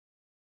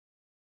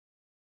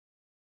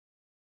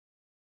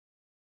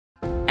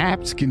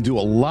apps can do a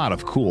lot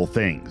of cool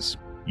things.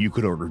 You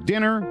could order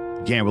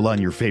dinner, gamble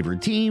on your favorite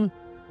team,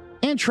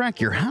 and track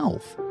your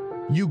health.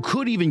 You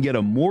could even get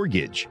a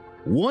mortgage.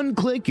 One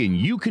click and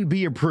you can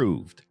be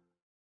approved.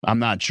 I'm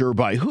not sure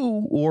by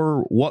who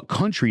or what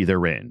country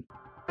they're in.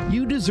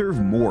 You deserve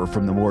more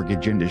from the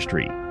mortgage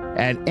industry.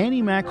 At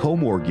AnyMac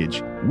Home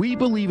Mortgage, we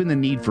believe in the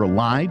need for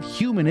live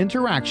human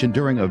interaction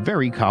during a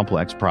very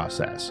complex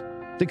process.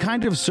 The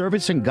kind of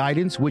service and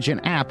guidance which an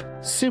app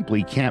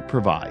simply can't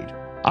provide.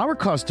 Our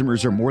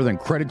customers are more than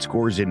credit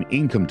scores and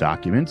income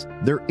documents.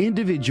 They're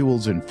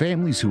individuals and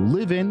families who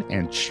live in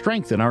and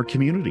strengthen our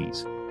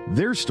communities.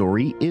 Their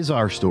story is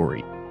our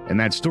story, and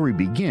that story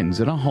begins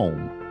in a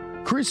home.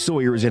 Chris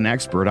Sawyer is an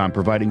expert on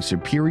providing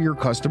superior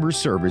customer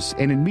service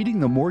and in meeting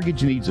the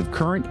mortgage needs of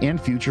current and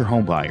future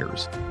home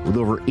buyers. With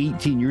over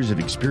 18 years of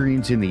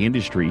experience in the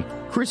industry,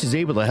 Chris is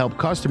able to help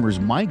customers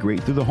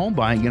migrate through the home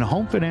buying and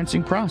home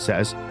financing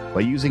process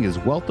by using his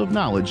wealth of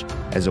knowledge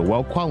as a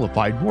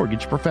well-qualified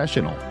mortgage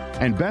professional.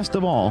 And best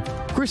of all,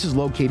 Chris is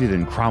located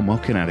in Cromwell,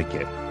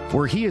 Connecticut,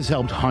 where he has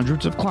helped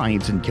hundreds of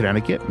clients in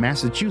Connecticut,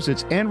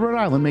 Massachusetts, and Rhode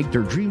Island make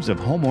their dreams of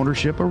home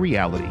ownership a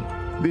reality.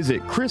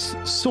 Visit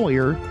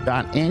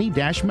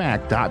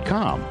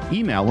chrissawyer.any-mac.com.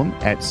 Email him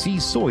at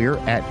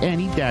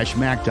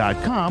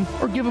csawyer@any-mac.com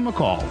or give him a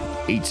call,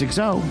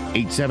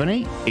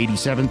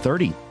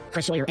 860-878-8730.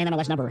 Chris Sawyer,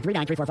 NMLS number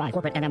 39345,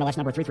 corporate NMLS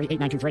number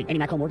 338923.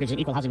 AnyMac Home Mortgage, an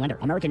equal housing lender.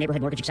 American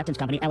Neighborhood Mortgage Acceptance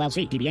Company,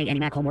 LLC. DBA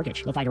AnyMac Home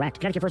Mortgage. Lo-Fi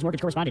Direct. Connecticut First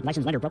Mortgage Correspondent.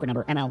 License lender. Broker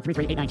number ML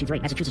 338923.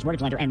 Massachusetts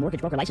Mortgage Lender and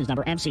Mortgage Broker License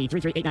number MC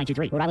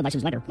 338923. Rhode Island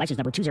License Lender. License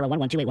number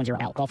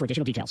 2011280L. Call for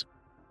additional details.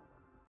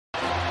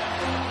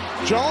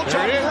 Jones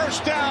on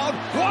first down,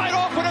 wide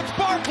open, it's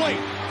Barkley,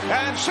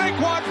 and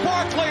Saquon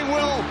Barkley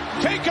will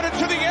take it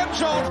into the end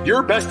zone.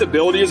 Your best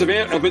ability is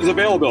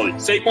availability.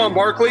 Saquon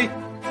Barkley,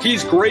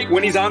 he's great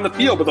when he's on the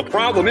field, but the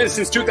problem is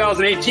since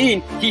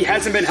 2018, he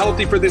hasn't been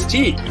healthy for this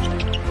team.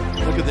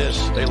 Look at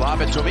this, they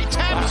lob it to him, he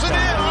taps it in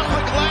off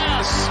the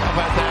glass. How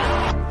about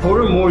that?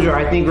 Porter Moser,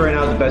 I think right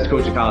now is the best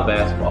coach in college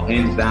basketball,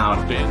 hands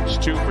down. Fins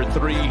 2 for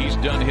 3, he's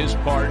done his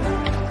part.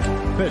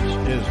 Pitch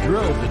is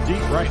drilled to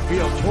deep right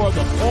field toward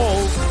the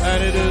pole,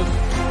 and it is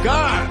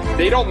gone.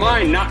 They don't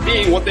mind not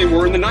being what they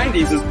were in the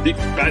 90s as the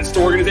best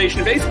organization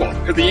in baseball,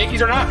 because the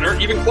Yankees are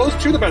even close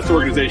to the best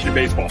organization in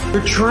baseball.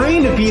 You're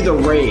trying to be the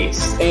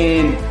Rays,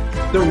 and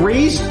the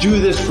Rays do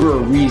this for a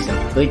reason.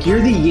 Like, you're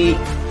the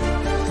Yankees.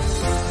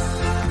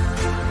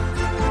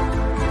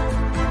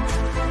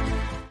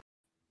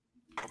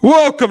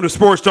 Welcome to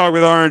Sports Talk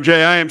with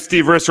R&J. I am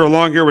Steve Risser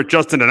along here with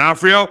Justin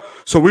D'Onofrio.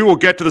 So we will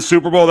get to the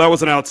Super Bowl. That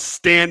was an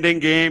outstanding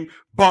game.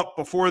 But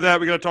before that,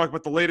 we got to talk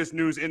about the latest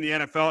news in the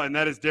NFL, and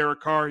that is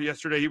Derek Carr.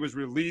 Yesterday, he was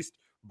released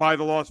by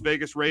the Las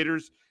Vegas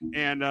Raiders,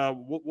 and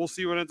we'll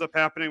see what ends up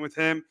happening with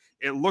him.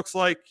 It looks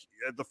like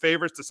the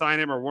favorites to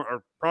sign him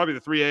are probably the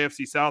 3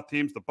 AFC South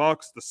teams, the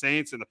Bucks, the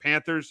Saints, and the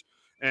Panthers.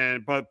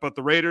 But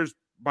the Raiders,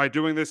 by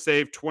doing this,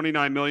 saved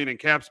 $29 million in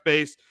cap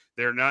space.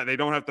 They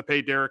don't have to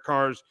pay Derek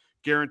Carr's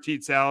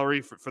guaranteed salary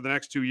for the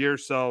next 2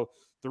 years. So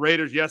the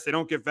Raiders, yes, they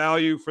don't get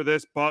value for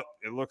this, but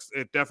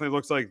it definitely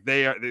looks like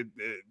they are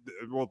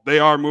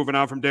moving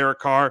on from Derek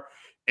Carr,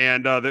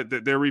 and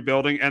they're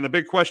rebuilding. And the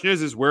big question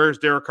is where is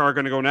Derek Carr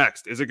going to go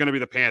next? Is it going to be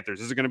the Panthers?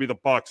 Is it going to be the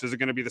Bucks? Is it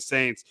going to be the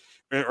Saints?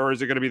 Or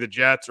is it going to be the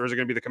Jets? Or is it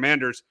going to be the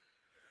Commanders?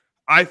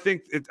 I don't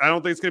think it's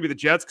going to be the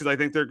Jets, because I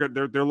think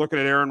they're looking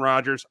at Aaron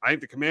Rodgers. I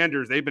think the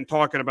Commanders, they've been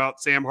talking about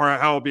Sam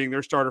Howell being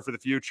their starter for the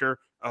future.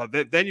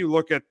 Then you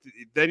look at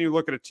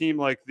a team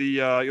like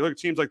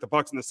teams like the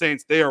Bucks and the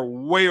Saints. They are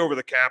way over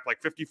the cap, like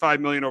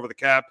 $55 million over the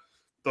cap.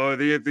 So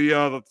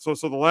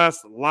the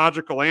last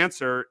logical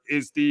answer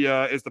is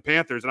the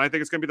Panthers, and I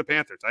think it's going to be the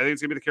Panthers. I think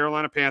it's going to be the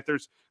Carolina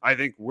Panthers. I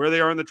think where they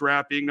are in the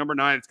draft, being number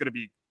 9, it's going to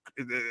be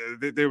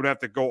they would have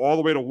to go all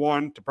the way to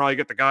 1 to probably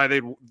get the guy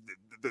they'd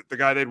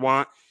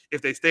want.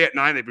 If they stay at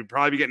 9, they'd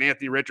probably be getting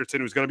Anthony Richardson,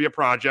 who's going to be a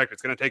project.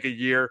 It's going to take a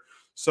year.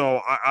 So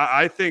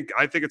I think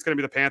it's going to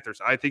be the Panthers.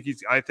 I think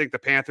the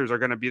Panthers are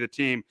going to be the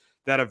team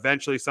that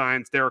eventually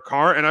signs Derek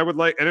Carr, and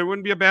it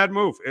wouldn't be a bad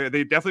move.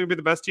 They definitely would be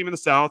the best team in the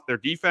South. Their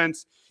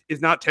defense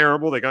is not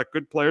terrible. They got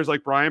good players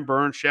like Brian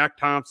Burns, Shaq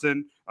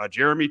Thompson,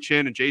 Jeremy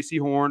Chin, and J.C.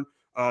 Horn.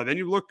 Then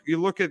you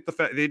look at the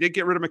fact they did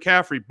get rid of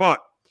McCaffrey,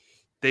 but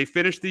they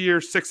finished the year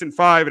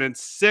 6-5, and in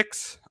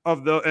 6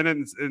 of the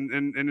in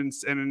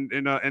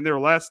their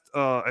last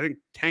I think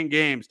 10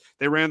 games,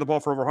 they ran the ball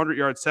for over 100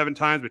 yards 7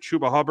 times with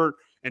Chuba Hubbard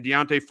and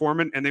Deontay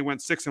Foreman, and they went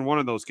 6-1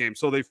 in those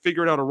games. So they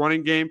figured out a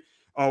running game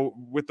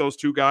with those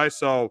 2 guys.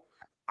 So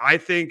I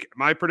think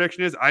my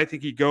prediction is I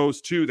think he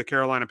goes to the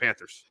Carolina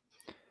Panthers.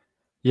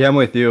 Yeah, I'm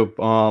with you.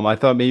 I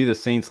thought maybe the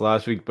Saints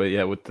last week, but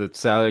yeah, with the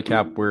salary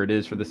cap where it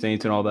is for the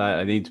Saints and all that,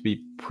 I think it'd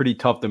be pretty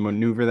tough to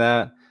maneuver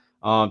that.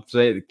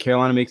 So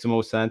Carolina makes the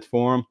most sense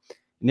for him.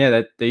 And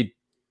yeah,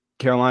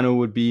 Carolina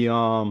would be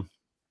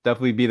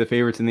definitely be the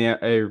favorites in the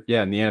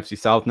NFC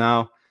South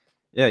now.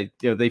 Yeah,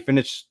 they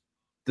finished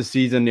the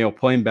season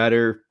playing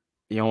better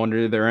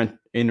under their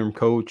interim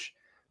coach.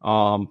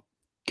 Kind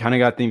of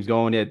got things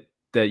going.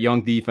 That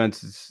young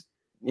defense is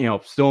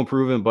still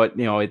improving, but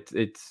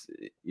it's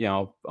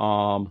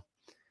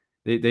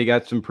They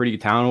got some pretty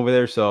good talent over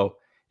there. So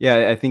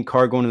yeah, I think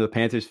Carr going to the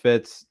Panthers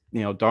fits.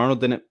 Darnold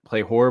didn't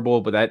play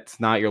horrible, but that's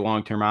not your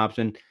long-term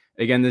option.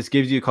 Again, this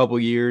gives you a couple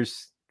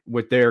years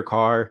with their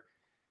Carr.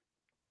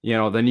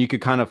 Then you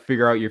could kind of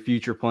figure out your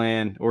future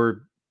plan.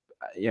 Or,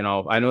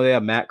 I know they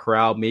have Matt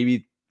Corral.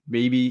 Maybe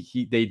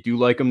they do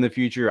like him in the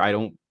future. I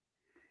don't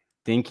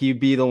think he'd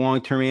be the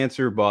long-term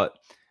answer, but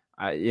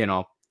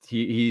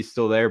he's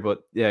still there.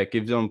 But yeah, it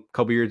gives them a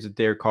couple years with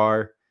Derek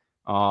Carr.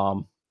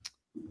 For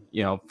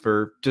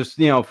just,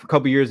 for a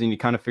couple years, and you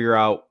kind of figure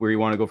out where you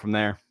want to go from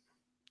there.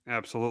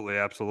 Absolutely.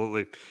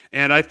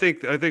 And I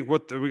think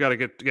what we got to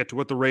get to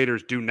what the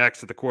Raiders do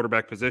next at the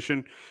quarterback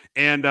position.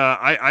 And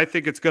I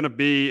think it's going to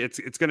be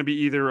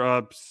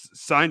either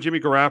sign Jimmy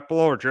Garoppolo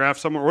or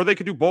draft someone, or they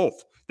could do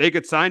both. They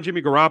could sign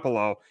Jimmy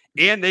Garoppolo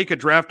and they could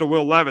draft a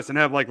Will Levis and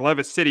have like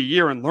Levis sit a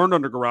year and learn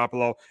under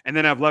Garoppolo and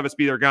then have Levis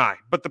be their guy.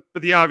 But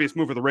the obvious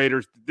move for the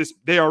Raiders,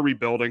 they are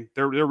rebuilding.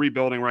 They're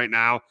rebuilding right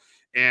now.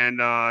 And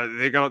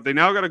they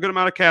now got a good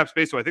amount of cap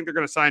space, so I think they're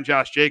going to sign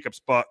Josh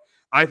Jacobs. But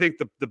I think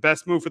the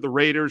best move for the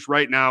Raiders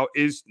right now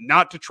is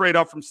not to trade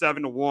up from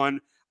 7 to 1.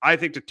 I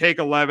think to take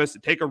a Levis, to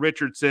take a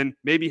Richardson,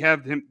 maybe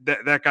have him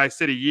that guy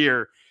sit a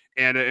year,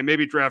 and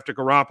maybe draft a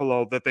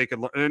Garoppolo that they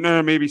could,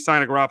 and maybe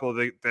sign a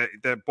Garoppolo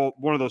that both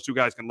one of those two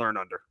guys can learn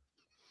under.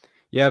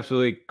 Yeah,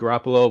 absolutely.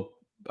 Garoppolo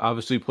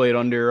obviously played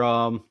under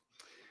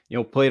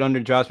played under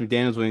Josh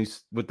McDaniels when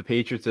he's with the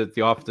Patriots as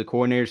the offensive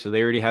coordinator, so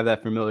they already have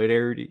that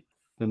familiarity.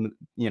 And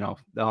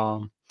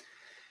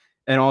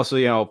also,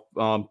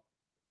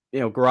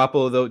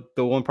 Garoppolo,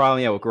 the one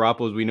problem, with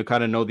Garoppolo is we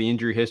kind of know the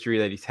injury history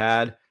that he's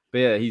had. But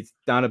yeah, he's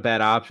not a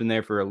bad option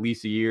there for at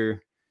least a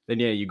year. Then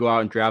you go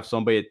out and draft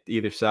somebody at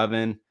either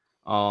 7,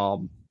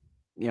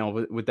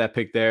 with that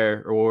pick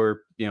there,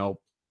 or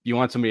you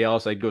want somebody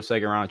else, I'd go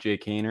second round.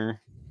 Jake Haener.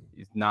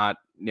 He's not,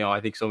 I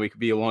think somebody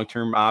could be a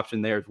long-term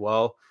option there as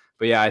well.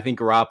 But yeah, I think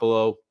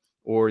Garoppolo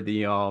or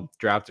the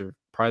draft are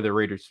probably the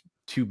Raiders'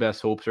 two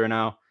best hopes right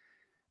now.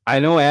 I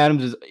know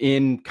Adams is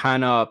in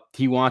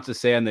he wants to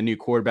stay on the new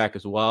quarterback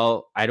as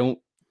well. I don't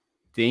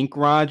think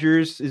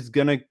Rodgers is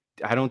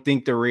I don't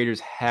think the Raiders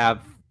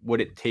have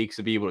what it takes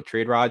to be able to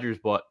trade Rodgers,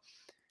 but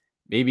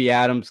maybe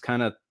Adams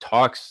kind of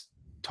talks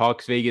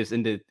Vegas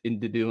into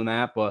doing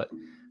that. But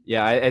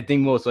yeah, I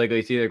think most likely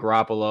it's either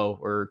Garoppolo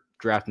or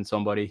drafting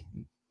somebody.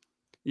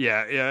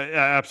 Yeah,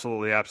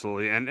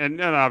 absolutely.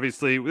 And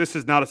obviously, this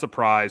is not a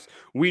surprise.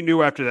 We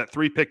knew after that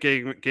 3-pick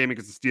game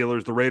against the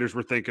Steelers, the Raiders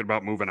were thinking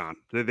about moving on.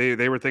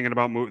 They were thinking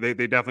about They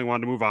definitely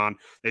wanted to move on.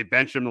 They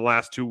benched him the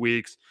last 2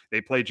 weeks.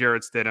 They played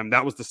Jarrett Stidham.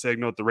 That was the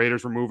signal that the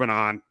Raiders were moving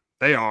on.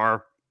 They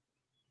are.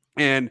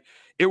 And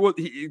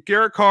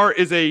Garrett Carr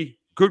is a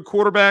good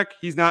quarterback.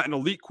 He's not an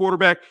elite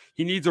quarterback.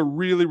 He needs a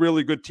really,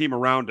 really good team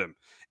around him.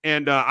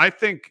 And I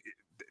think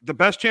the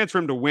best chance for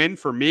him to win,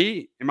 for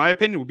me, in my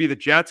opinion, would be the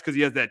Jets because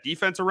he has that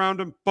defense around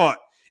him. But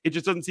it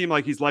just doesn't seem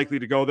like he's likely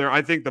to go there.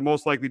 I think the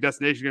most likely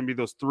destination is going to be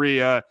those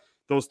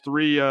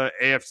three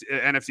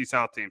NFC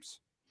South teams.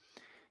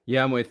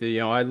 Yeah, I'm with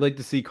you. I'd like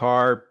to see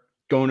Carr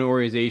go into an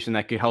organization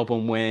that could help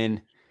him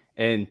win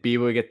and be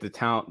able to get the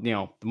talent,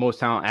 the most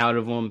talent out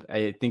of him.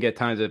 I think at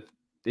times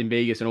in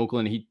Vegas and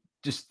Oakland, they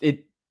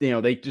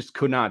just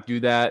could not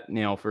do that,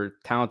 for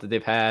talent that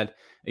they've had.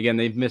 Again,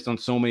 they've missed on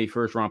so many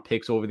first-round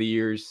picks over the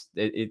years.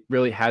 It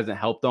really hasn't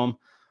helped them.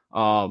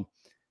 But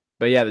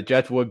yeah, the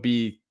Jets would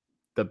be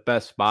the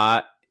best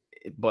spot.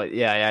 But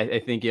yeah, I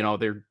think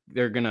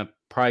they're gonna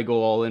probably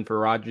go all in for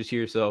Rodgers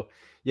here. So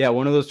yeah,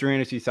 one of those 3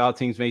 NFC South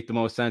teams make the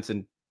most sense.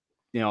 And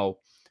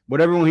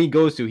whatever one he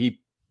goes to,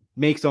 he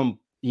makes them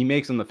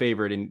the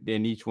favorite in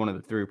each one of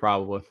the 3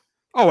 probably.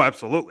 Oh,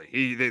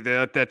 absolutely.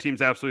 That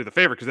team's absolutely the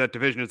favorite because that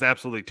division is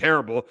absolutely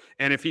terrible.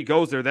 And if he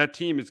goes there, that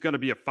team is going to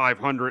be a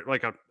 500,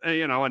 like a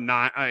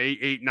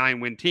 8-9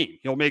 win team.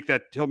 He'll make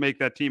that team an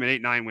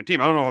 8-9 win team.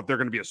 I don't know if they're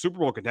going to be a Super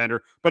Bowl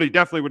contender, but he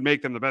definitely would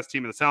make them the best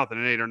team in the South in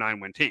an 8 or 9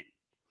 win team.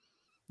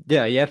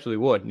 Yeah, he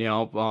absolutely would. He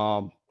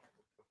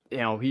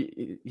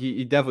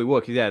definitely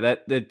would. Yeah,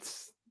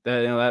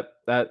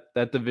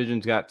 that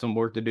division's got some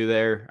work to do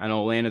there. I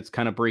know Atlanta's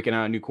kind of breaking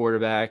out a new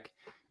quarterback.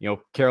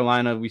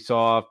 Carolina, we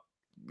saw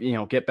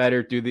get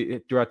better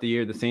throughout the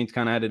year. The Saints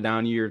kind of had a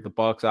down year. The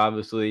Bucs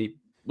obviously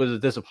was a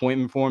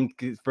disappointment for him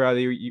throughout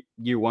the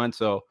year 1.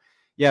 So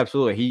yeah,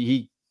 absolutely.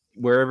 He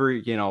wherever,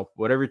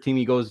 whatever team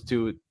he goes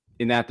to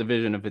in that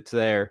division, if it's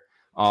there,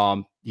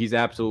 he's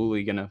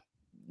absolutely going to,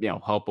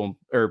 help him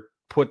or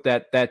put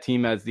that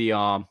team as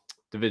the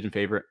division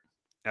favorite.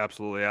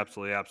 Absolutely.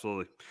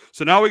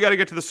 So now we got to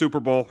get to the Super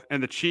Bowl,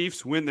 and the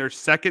Chiefs win their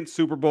second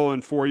Super Bowl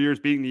in 4 years,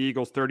 beating the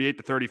Eagles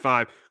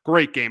 38-35.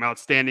 Great game,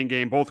 outstanding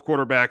game. Both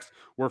quarterbacks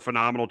were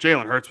phenomenal.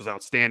 Jalen Hurts was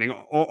outstanding,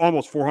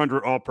 almost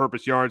 400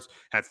 all-purpose yards,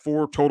 had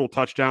 4 total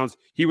touchdowns.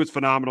 He was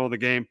phenomenal in the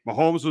game.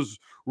 Mahomes was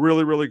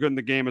really, really good in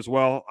the game as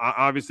well.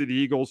 Obviously, the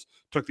Eagles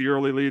took the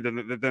early lead,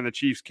 then the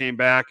Chiefs came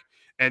back,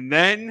 and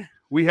then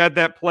we had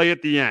that play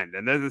at the end,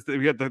 and then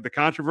we had the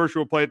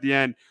controversial play at the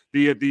end,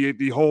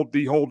 that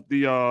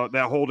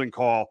holding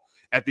call,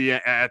 at the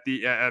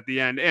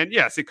end. And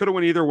yes, it could have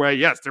went either way.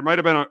 Yes, there might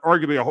have been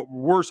arguably a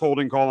worse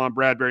holding call on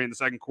Bradbury in the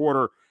second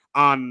quarter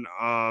on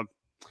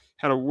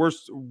had a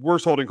worse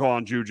holding call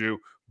on Juju,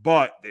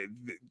 but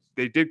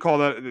they did call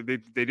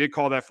that they did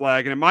call that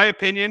flag. And in my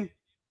opinion,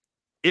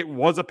 it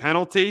was a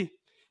penalty.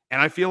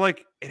 And I feel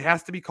like it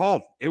has to be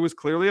called. It was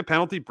clearly a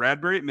penalty.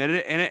 Bradbury admitted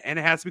it, and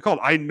it has to be called.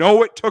 I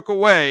know it took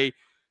away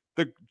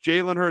the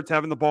Jalen Hurts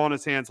having the ball in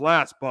his hands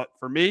last, but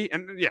for me,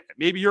 and yeah,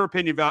 maybe your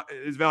opinion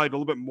is valued a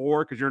little bit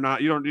more because you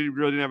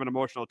really didn't have an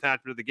emotional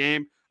attachment to the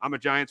game. I'm a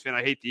Giants fan.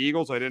 I hate the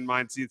Eagles. So I didn't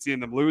mind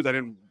seeing them lose. I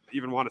didn't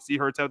even want to see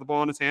Hurts have the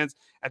ball in his hands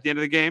at the end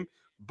of the game.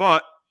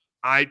 But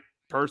I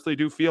personally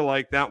do feel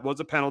like that was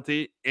a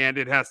penalty, and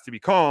it has to be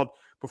called.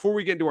 Before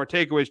we get into our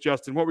takeaways,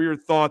 Justin, what were your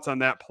thoughts on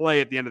that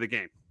play at the end of the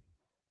game?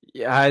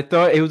 Yeah, I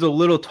thought it was a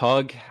little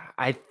tug.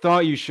 I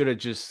thought you should have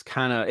just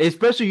kind of,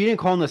 especially you didn't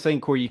call in the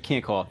second quarter, you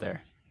can't call it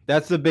there.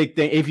 That's the big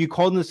thing. If you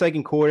called in the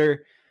second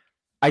quarter,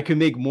 I could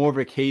make more of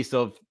a case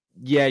of,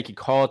 yeah, you could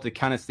call it to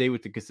kind of stay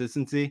with the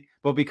consistency.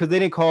 But because they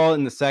didn't call it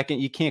in the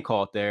second, you can't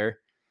call it there.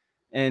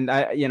 And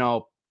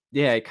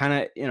it kind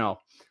of,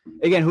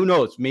 again, who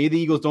knows? Maybe the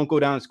Eagles don't go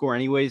down and score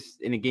anyways,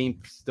 and the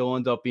game still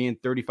ends up being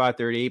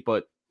 35-38,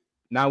 but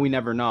now we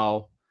never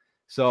know.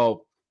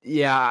 So,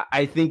 yeah,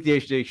 I think they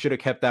should have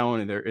kept that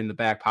one in the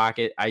back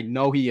pocket. I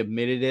know he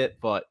admitted it,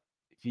 but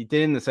if he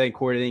did in the second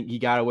quarter, I think he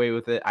got away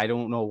with it. I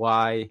don't know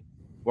why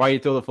you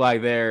throw the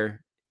flag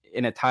there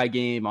in a tie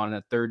game on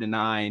a 3rd and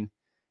 9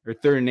 or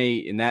 3rd and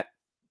 8,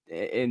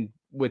 and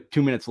with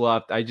 2 minutes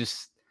left. I don't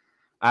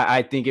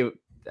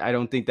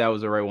think that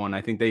was the right one.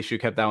 I think they should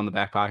have kept that in the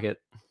back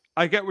pocket.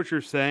 I get what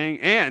you're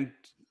saying, and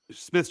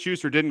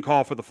Smith-Schuster didn't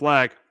call for the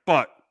flag,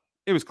 but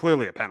it was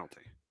clearly a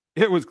penalty.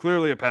 It was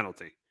clearly a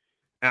penalty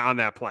on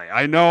that play.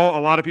 I know a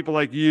lot of people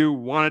like you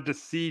wanted to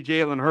see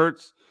Jalen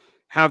Hurts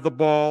have the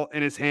ball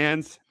in his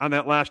hands on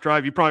that last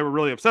drive. You probably were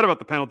really upset about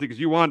the penalty because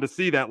you wanted to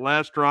see that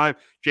last drive,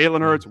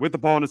 Jalen Hurts with the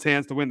ball in his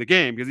hands to win the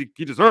game because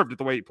he deserved it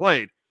the way he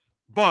played.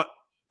 But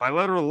by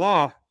letter of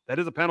law, that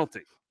is a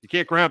penalty. You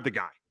can't grab the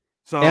guy.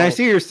 So, and I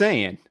see what you're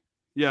saying.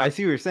 Yeah, I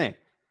see what you're saying.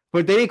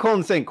 But they didn't call in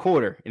the second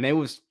quarter, and it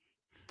was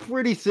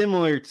pretty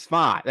similar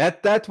spot.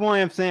 That's why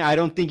I'm saying I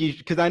don't think you,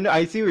 because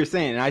I see what you're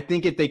saying. And I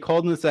think if they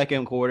called in the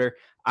second quarter,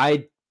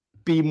 I'd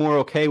be more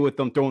okay with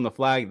them throwing the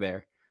flag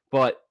there.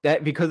 But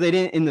that, because they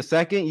didn't in the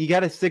second, you got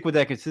to stick with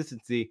that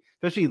consistency,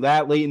 especially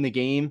that late in the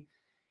game.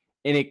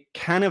 And it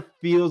kind of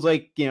feels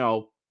like,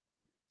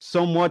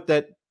 somewhat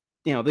that,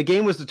 the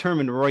game was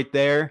determined right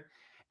there.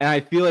 And I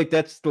feel like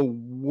that's the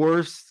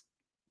worst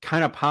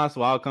kind of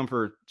possible outcome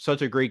for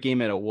such a great game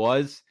that it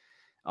was.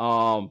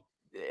 I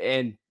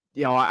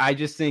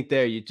just think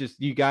there, you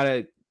just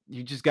gotta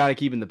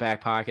keep in the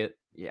back pocket.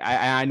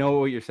 Yeah, I know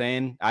what you're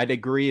saying. I'd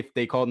agree if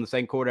they called in the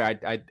second quarter.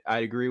 I'd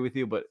agree with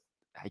you, but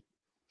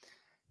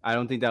I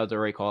don't think that was the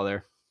right call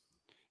there.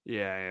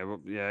 Yeah.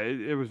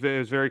 It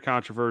was very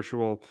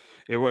controversial.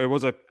 It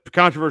was a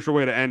controversial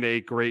way to end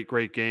a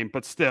great game,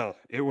 but still,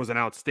 it was an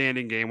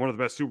outstanding game. One of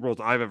the best Super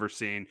Bowls I've ever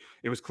seen.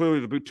 It was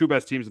clearly the two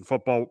best teams in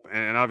football,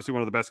 and obviously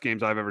one of the best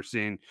games I've ever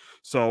seen.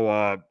 So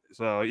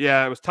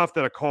yeah, it was tough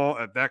that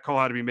that call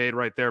had to be made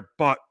right there,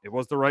 but it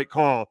was the right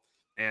call,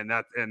 and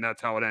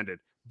that's how it ended.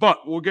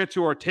 But we'll get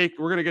to our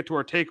We're going to get to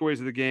our takeaways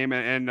of the game,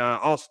 and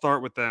I'll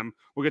start with them.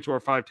 We'll get to our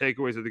 5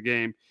 takeaways of the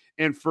game,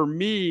 and for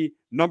me,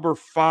 number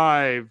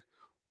 5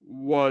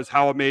 was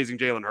how amazing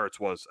Jalen Hurts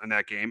was in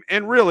that game,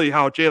 and really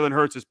how Jalen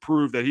Hurts has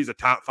proved that he's a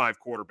top 5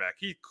 quarterback.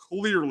 He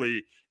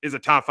clearly is a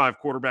top 5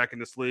 quarterback in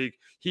this league.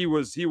 He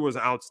was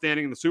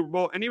outstanding in the Super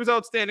Bowl, and he was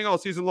outstanding all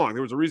season long.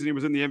 There was a reason he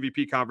was in the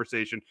MVP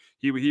conversation.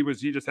 He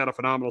just had a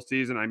phenomenal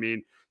season. I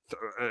mean,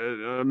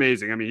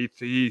 amazing. I mean,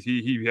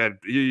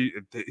 he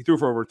threw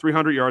for over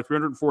 300 yards,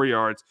 304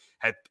 yards,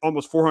 had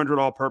almost 400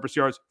 all-purpose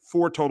yards,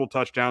 4 total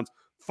touchdowns.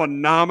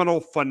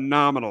 Phenomenal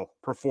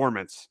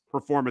performance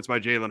by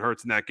Jalen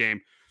Hurts in that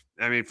game.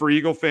 I mean, for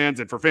Eagle fans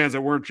and for fans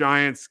that weren't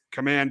Giants,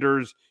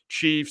 Commanders,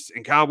 Chiefs,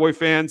 and Cowboy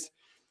fans,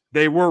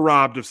 they were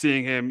robbed of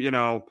seeing him.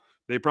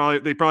 They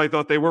probably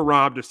thought they were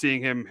robbed of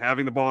seeing him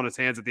having the ball in his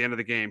hands at the end of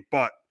the game.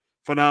 But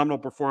phenomenal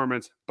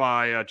performance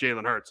by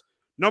Jalen Hurts.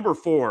 Number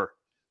 4,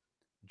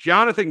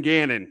 Jonathan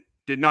Gannon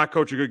did not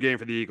coach a good game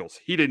for the Eagles.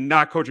 He did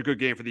not coach a good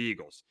game for the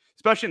Eagles,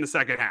 especially in the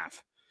second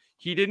half.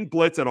 He didn't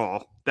blitz at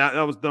all. That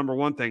was the number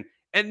one thing.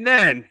 And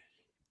then,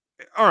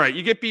 all right,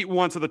 you get beat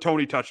once with a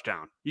Tony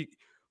touchdown.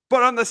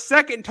 But on the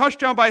second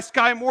touchdown by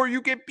Sky Moore,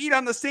 you get beat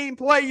on the same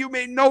play. You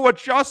made no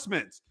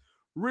adjustments.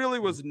 Really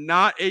was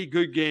not a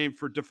good game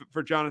for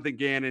Jonathan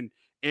Gannon.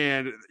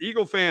 And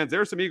Eagle fans, there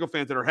are some Eagle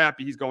fans that are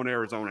happy he's going to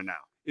Arizona now.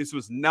 This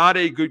was not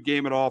a good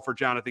game at all for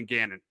Jonathan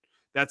Gannon.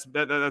 That's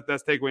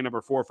takeaway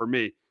number 4 for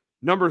me.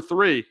 Number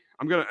 3,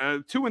 I'm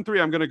gonna 2 and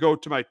 3. I'm gonna go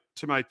to my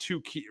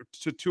two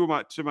of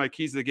my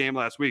keys of the game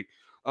last week.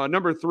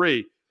 Number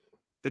 3,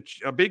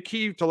 a big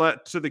key to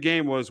the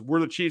game was, were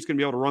the Chiefs going to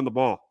be able to run the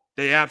ball?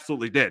 They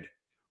absolutely did.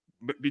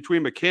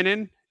 Between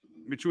McKinnon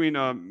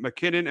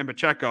and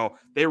Pacheco,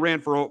 they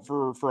ran for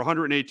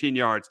 118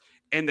 yards.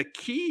 And the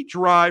key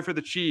drive for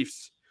the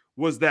Chiefs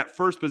was that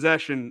first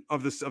possession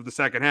of the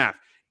second half.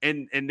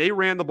 And they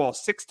ran the ball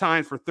 6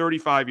 times for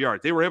 35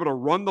 yards. They were able to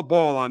run the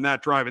ball on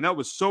that drive, and that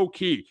was so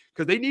key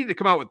because they needed to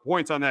come out with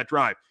points on that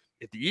drive.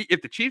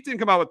 If the Chiefs didn't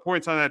come out with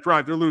points on that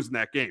drive, they're losing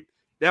that game.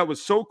 That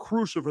was so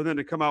crucial for them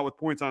to come out with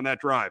points on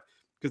that drive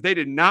because they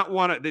did not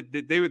want to.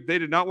 They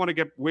did not want to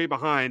get way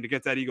behind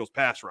against that Eagles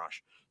pass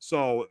rush.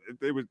 So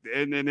they was,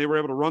 and they were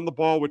able to run the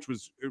ball, which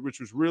was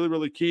really,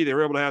 really key. They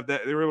were able to have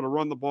that. They were able to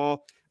run the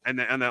ball, and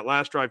that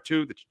last drive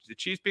too. The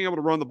Chiefs being able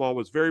to run the ball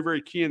was very,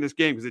 very key in this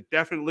game because it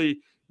definitely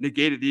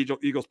negated the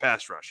Eagles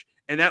pass rush.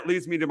 And that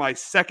leads me to my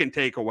second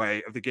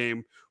takeaway of the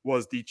game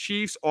was the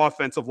Chiefs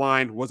offensive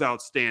line was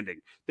outstanding.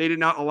 They did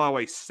not allow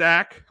a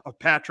sack of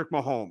Patrick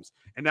Mahomes.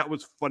 And that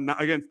was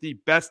against the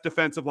best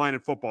defensive line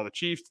in football. The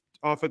Chiefs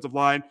offensive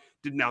line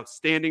did an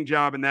outstanding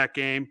job in that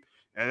game.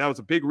 And that was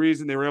a big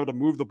reason they were able to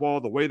move the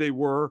ball the way they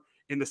were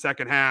in the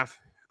second half.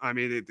 I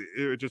mean,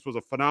 it just was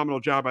a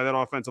phenomenal job by that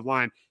offensive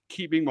line,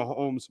 keeping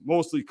Mahomes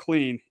mostly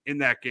clean in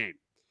that game.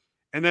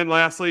 And then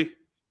lastly,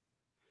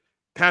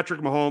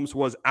 Patrick Mahomes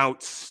was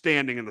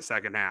outstanding in the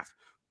second half.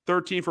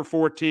 13 for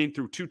 14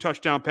 through 2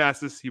 touchdown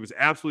passes. He was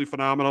absolutely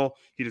phenomenal.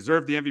 He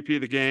deserved the MVP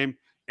of the game.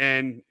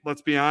 And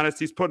let's be honest,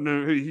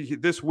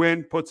 this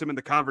win puts him in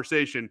the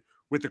conversation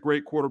with the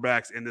great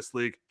quarterbacks in this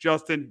league.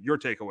 Justin, your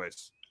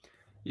takeaways.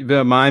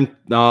 Mine,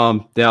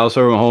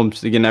 also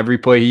Mahomes, again, every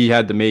play he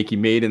had to make, he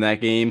made in that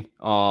game.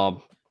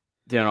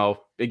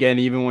 Again,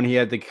 even when he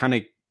had to kind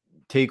of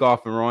take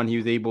off and run, he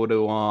was able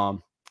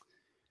to,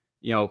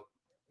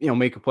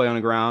 make a play on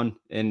the ground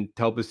and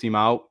help his team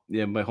out.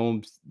 Yeah,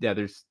 Mahomes,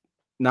 there's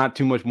not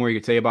too much more you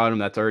could say about him.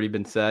 That's already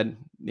been said,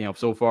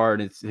 so far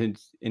in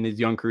his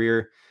young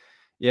career.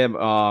 Yeah,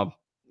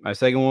 my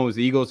second one was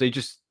the Eagles.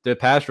 The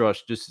pass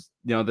rush,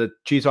 the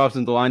Chiefs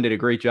offensive line did a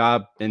great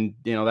job, and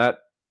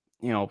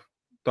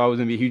thought it was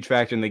going to be a huge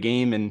factor in the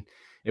game, and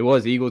it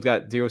was. The Eagles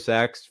got 0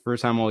 sacks,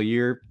 first time all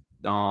year.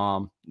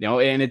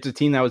 And it's a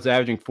team that was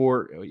averaging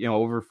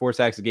over 4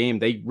 sacks a game.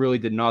 They really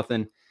did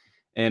nothing.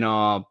 And,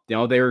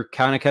 they were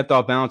kind of kept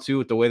off balance too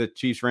with the way the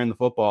Chiefs ran the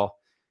football.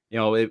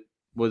 It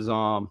was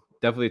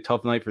definitely a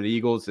tough night for the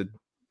Eagles. And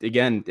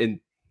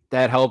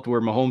that helped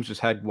where Mahomes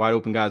just had wide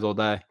open guys all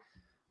day.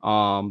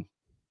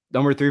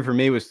 Number 3 for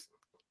me was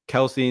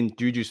Kelce and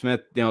Juju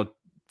Smith.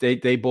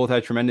 They both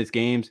had tremendous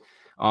games.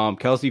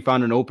 Kelce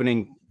found an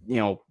opening,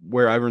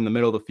 wherever in the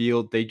middle of the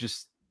field. They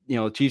just,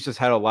 the Chiefs just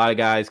had a lot of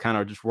guys kind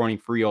of just running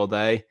free all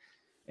day.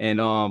 And,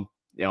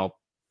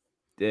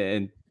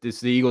 the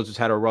Eagles just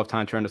had a rough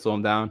time trying to slow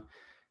them down.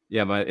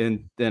 Yeah,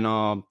 and then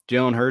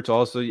Jalen Hurts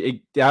also.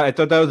 I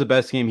thought that was the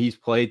best game he's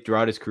played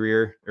throughout his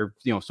career, or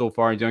so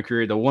far in his young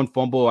career. The one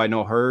fumble I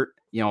know hurt,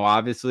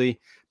 obviously,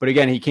 but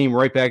again, he came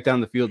right back down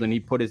the field and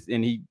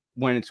he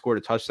went and scored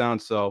a touchdown.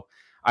 So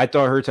I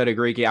thought Hurts had a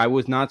great game. I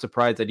was not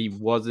surprised that he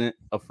wasn't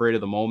afraid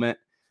of the moment.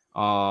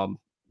 And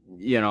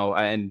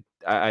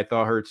I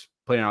thought Hurts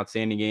played an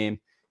outstanding game.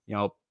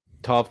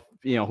 Tough.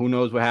 Who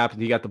knows what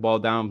happened? He got the ball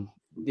down.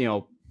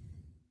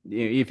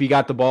 If he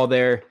got the ball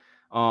there,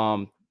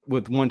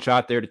 with one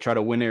shot there to try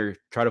to win it or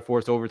try to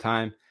force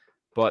overtime.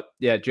 But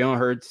yeah, Jalen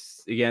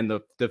Hurts, again,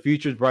 the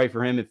future's bright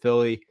for him in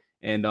Philly.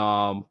 And,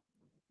 Jalen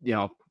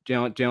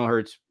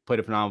Hurts played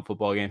a phenomenal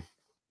football game.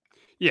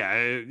 Yeah,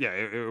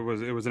 it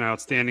was an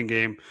outstanding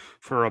game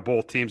for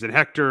both teams. And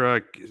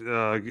Hector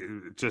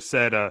just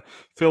said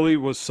Philly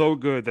was so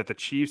good that the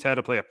Chiefs had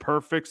to play a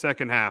perfect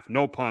second half,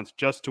 no punts,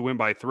 just to win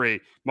by 3.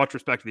 Much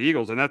respect to the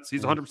Eagles, and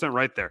he's 100%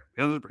 right there.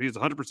 He's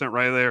 100%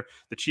 right there.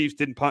 The Chiefs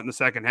didn't punt in the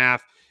second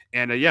half,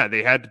 and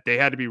they had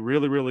to be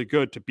really, really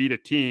good to beat a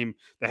team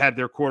that had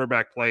their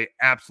quarterback play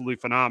absolutely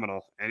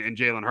phenomenal, and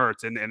Jalen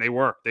Hurts, and they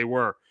were.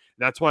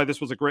 That's why this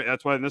was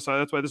that's why this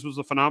was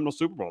a phenomenal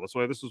Super Bowl. That's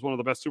why this was one of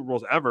the best Super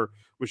Bowls ever,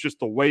 was just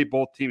the way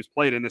both teams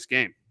played in this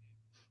game.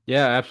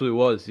 Yeah, absolutely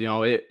was. The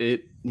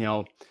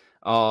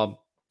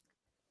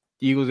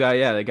Eagles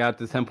they got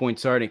the 10-point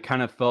start. It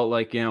kind of felt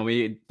like,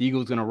 the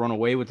Eagles going to run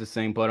away with this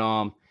thing. But,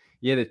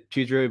 the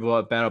Chiefs really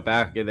battled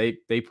back.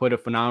 They played a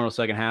phenomenal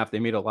second half. They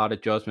made a lot of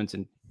adjustments,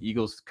 and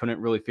Eagles couldn't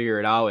really figure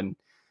it out. And,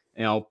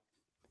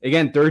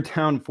 again, 3rd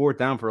down, 4th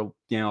down for,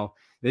 the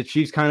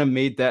Chiefs kind of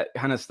made that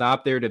kind of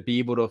stop there to be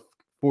able to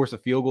force a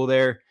field goal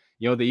there.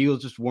 The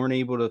Eagles just weren't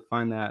able to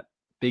find that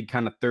big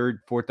kind of 3rd,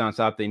 4th down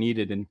stop they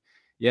needed. And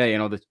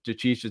the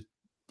Chiefs just,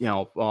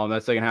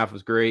 that second half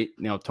was great.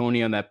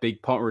 Tony on that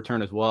big punt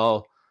return as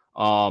well,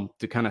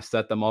 to kind of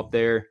set them up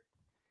there.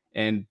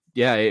 And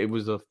it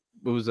was an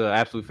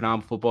absolutely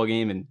phenomenal football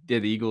game. And the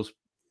Eagles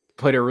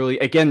played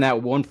that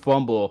one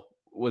fumble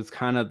was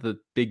kind of the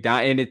big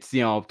down. And it's,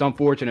 it's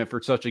unfortunate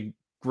for such a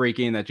great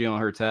game that Jalen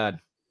Hurts had.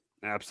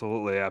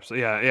 Absolutely.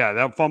 Yeah.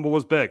 That fumble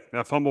was big.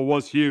 That fumble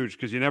was huge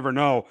because you never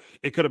know.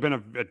 It could have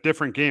been a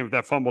different game if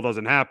that fumble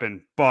doesn't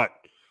happen. But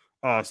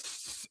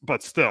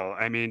still,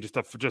 I mean, just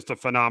a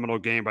phenomenal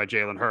game by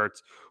Jalen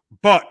Hurts.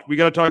 But we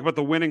got to talk about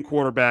the winning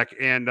quarterback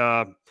and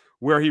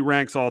where he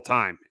ranks all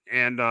time.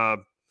 And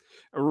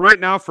right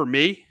now, for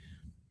me,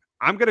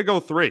 I'm going to go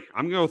 3.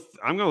 I'm going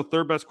to go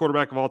 3rd best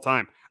quarterback of all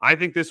time. I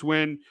think this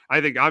win. I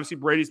think obviously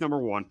Brady's number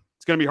 1.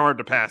 It's going to be hard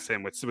to pass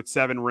him with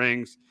 7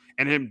 rings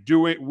and him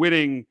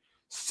winning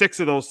 6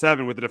 of those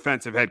 7 with a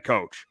defensive head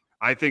coach.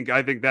 I think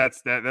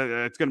that's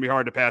it's going to be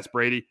hard to pass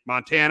Brady.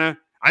 Montana,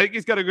 I think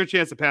he's got a good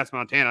chance to pass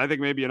Montana. I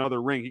think maybe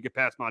another ring he could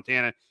pass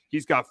Montana.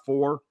 He's got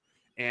 4.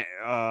 And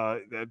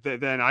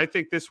then I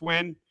think this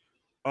win,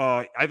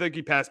 I think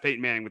he passed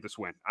Peyton Manning with this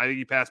win. I think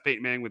he passed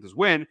Peyton Manning with his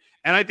win.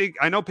 And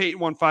I know Peyton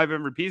won 5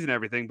 MVPs and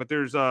everything, but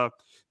there's 2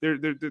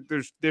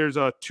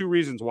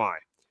 reasons why.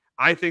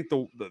 I think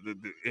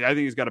I think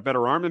he's got a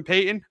better arm than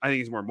Peyton. I think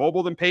he's more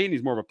mobile than Peyton.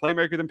 He's more of a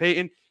playmaker than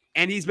Peyton,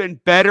 and he's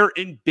been better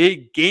in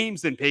big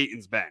games than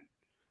Peyton's been.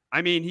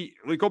 I mean,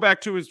 go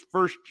back to his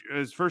first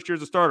year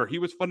as a starter. He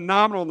was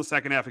phenomenal in the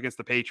second half against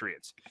the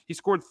Patriots. He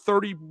scored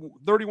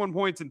 31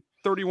 points in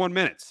 31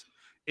 minutes.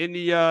 In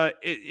the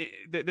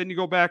then you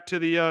go back to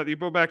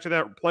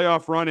that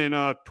playoff run in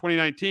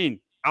 2019.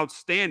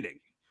 Outstanding.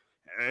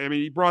 I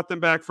mean, he brought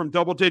them back from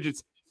double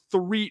digits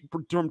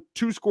from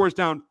 2 scores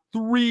down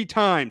 3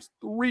 times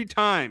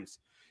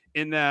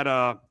in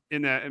those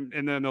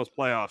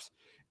playoffs.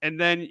 And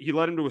then he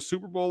led him to a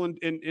Super Bowl in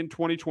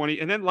 2020.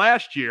 And then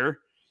last year,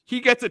 he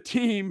brings a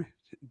team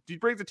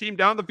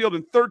down the field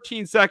in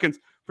 13 seconds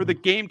for the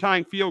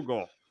game-tying field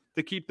goal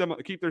to keep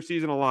their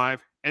season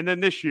alive. And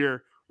then this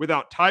year,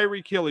 without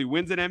Tyreek Hill, he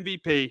wins an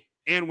MVP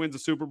and wins a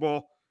Super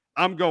Bowl.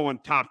 I'm going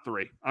top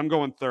 3. I'm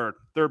going third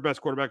best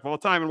quarterback of all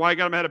time. And why I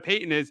got him ahead of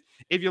Peyton is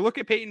if you look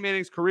at Peyton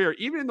Manning's career,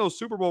 even in those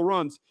Super Bowl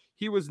runs,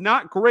 he was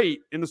not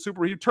great in the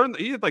Super Bowl.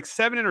 He had like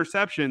 7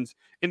 interceptions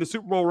in the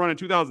Super Bowl run in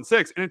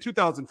 2006 and in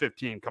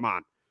 2015. Come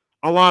on.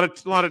 A lot of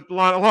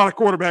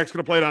quarterbacks could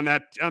have played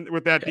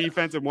with that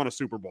defense and won a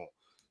Super Bowl.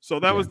 So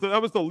that was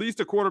the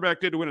least a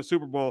quarterback did to win a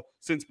Super Bowl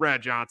since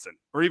Brad Johnson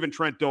or even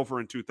Trent Dilfer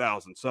in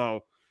 2000.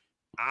 So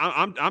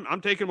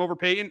I'm taking him over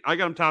Peyton. I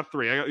got him top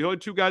 3. The only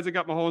 2 guys I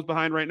got Mahomes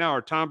behind right now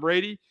are Tom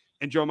Brady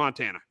and Joe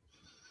Montana.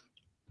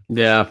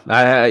 Yeah,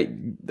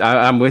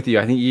 I'm with you.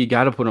 I think you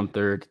got to put him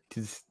third.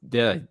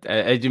 Yeah,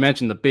 as you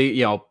mentioned, the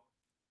big,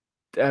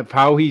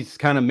 how he's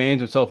kind of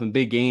managed himself in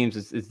big games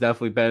is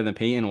definitely better than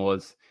Peyton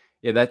was.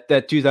 Yeah,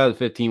 that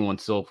 2015 one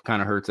still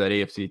kind of hurts that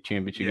AFC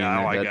Championship game.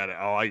 I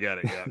get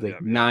it. Yeah,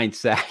 9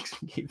 sacks.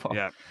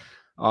 Yeah.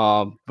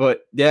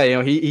 But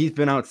yeah, he's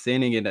been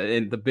outstanding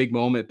in the big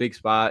moment, big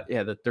spot.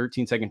 Yeah, the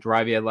 13-second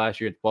drive he had last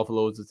year at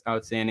Buffalo is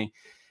outstanding,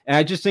 and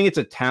I just think it's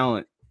a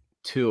talent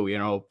too.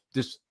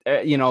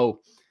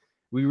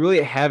 We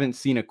really haven't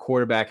seen a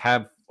quarterback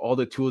have all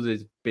the tools that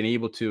he's been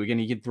able to. Again,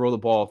 he can throw the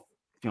ball,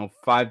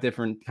 5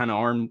 different kind of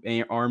arm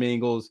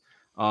angles.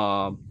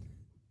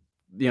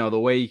 The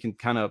way you can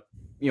kind of,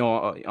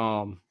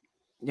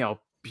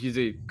 he's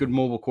a good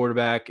mobile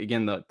quarterback.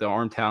 Again, the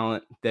arm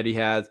talent that he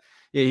has.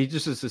 Yeah, he's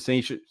just a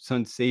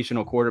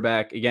sensational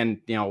quarterback.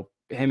 Again, him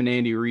and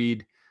Andy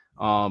Reid,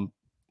 that's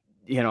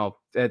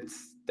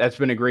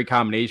been a great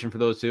combination for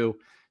those 2.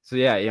 So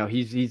yeah,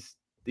 he's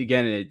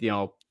again,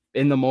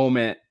 in the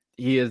moment,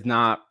 he has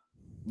not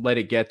let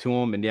it get to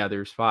him. And yeah,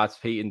 there's spots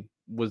Peyton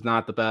was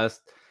not the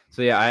best.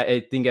 So yeah,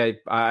 I think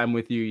I'm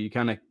with you. You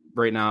kind of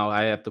right now,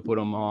 I have to put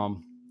him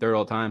third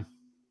all time.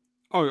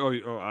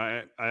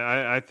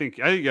 I think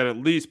you got to at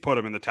least put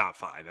him in the top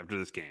 5 after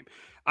this game.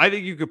 I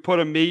think you could put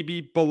him maybe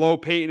below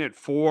Peyton at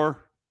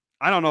 4.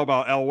 I don't know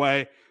about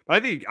Elway, but I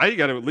think you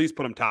got to at least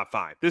put him top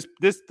 5.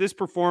 This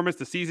performance,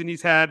 the season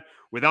he's had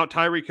without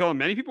Tyreek Hill, and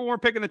many people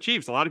weren't picking the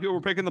Chiefs. A lot of people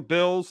were picking the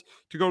Bills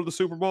to go to the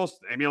Super Bowl.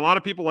 I mean, a lot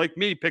of people like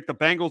me picked the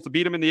Bengals to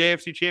beat them in the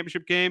AFC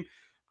Championship game.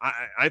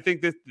 I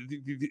think this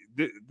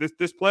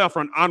playoff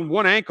run on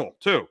one ankle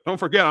too. Don't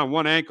forget on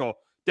one ankle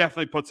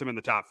definitely puts him in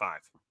the top 5.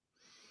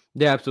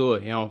 Yeah,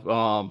 absolutely.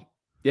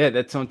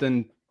 That's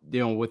something.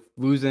 With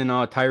losing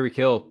Tyreek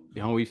Hill,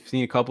 we've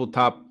seen a couple of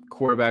top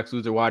quarterbacks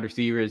lose their wide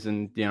receivers,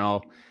 and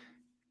did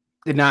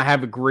not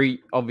have a great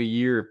of a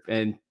year.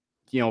 And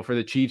for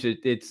the Chiefs,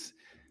 it's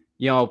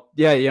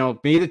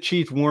maybe the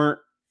Chiefs weren't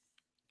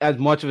as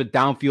much of a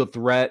downfield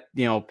threat,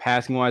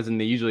 passing wise than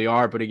they usually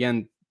are. But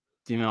again,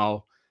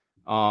 but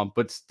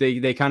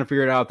they kind of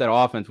figured out that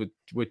offense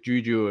with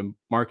Juju and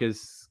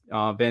Marcus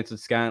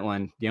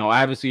Vance-Scantling.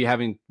 Obviously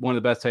having one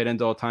of the best tight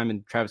ends all time,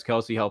 and Travis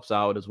Kelce helps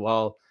out as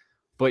well.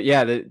 But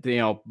yeah,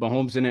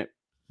 Mahomes didn't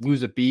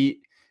lose a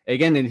beat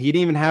again, and he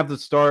didn't even have the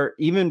start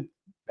even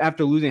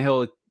after losing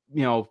Hill.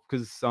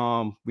 Because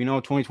we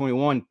know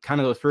 2021, kind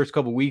of those first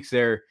couple weeks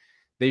there,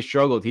 they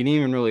struggled. He didn't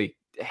even really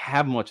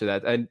have much of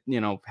that.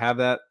 Have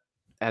that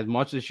as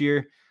much this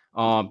year.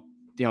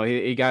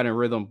 He got in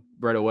rhythm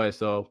right away.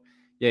 So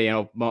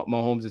yeah,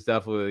 Mahomes is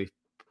definitely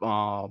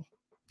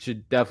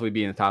should definitely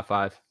be in the top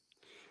 5.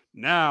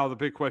 Now the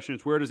big question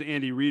is, where does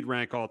Andy Reid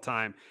rank all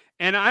time?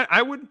 And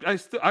I wouldn't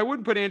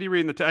put Andy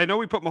Reid in the I know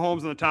we put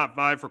Mahomes in the top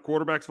 5 for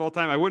quarterbacks of all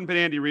time. I wouldn't put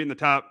Andy Reid in the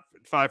top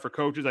 5 for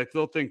coaches. I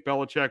still think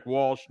Belichick,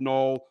 Walsh,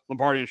 Knoll,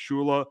 Lombardi, and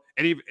Shula,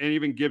 and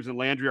even Gibbs and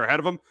Landry are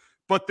ahead of him.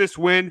 But this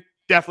win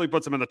definitely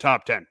puts him in the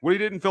top 10. What he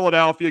did in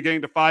Philadelphia,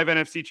 getting to 5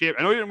 NFC championships.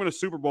 I know he didn't win a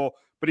Super Bowl,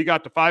 but he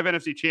got to 5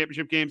 NFC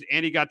championship games,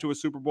 and he got to a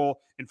Super Bowl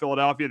in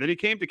Philadelphia. Then he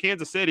came to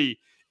Kansas City,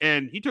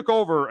 and he took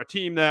over a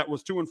team that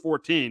was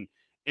 2-14.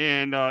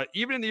 And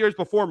even in the years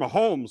before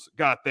Mahomes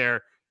got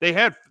there, they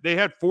had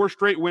 4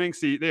 straight winning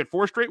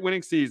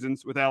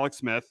seasons with Alex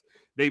Smith.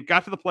 They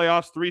got to the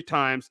playoffs 3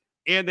 times,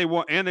 and they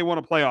won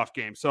a playoff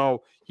game.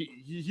 So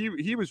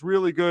he was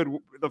really good.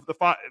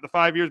 The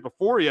 5 years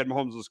before he had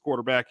Mahomes as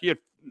quarterback, he had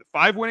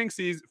 5 winning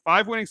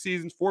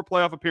seasons, 4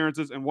 playoff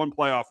appearances, and 1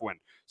 playoff win.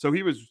 So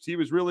he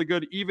was really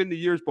good even the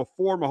years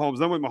before Mahomes.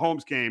 Then when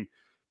Mahomes came,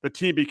 the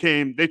team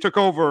they took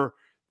over.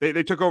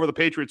 They took over the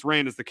Patriots'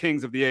 reign as the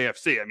kings of the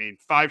AFC. I mean,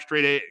 5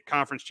 straight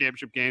conference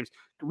championship games.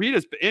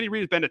 Andy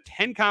Reid has been to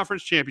 10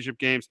 conference championship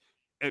games,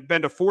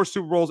 been to 4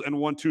 Super Bowls, and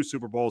won 2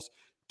 Super Bowls.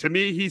 To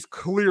me, he's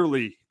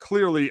clearly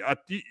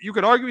you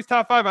could argue he's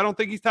top 5. I don't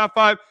think he's top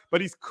 5,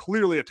 but he's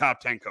clearly a top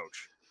 10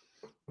 coach.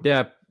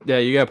 Yeah,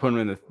 you got to put him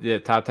in the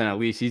top 10 at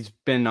least. He's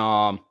been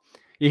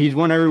he's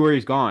won everywhere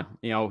he's gone.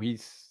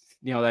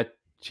 That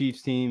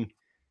Chiefs team.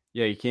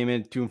 Yeah, he came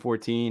in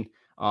 2-14.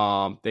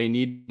 They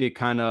needed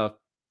kind of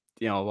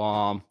they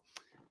I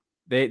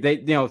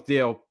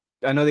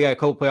know they got a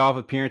couple playoff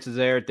appearances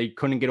there. They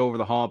couldn't get over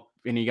the hump,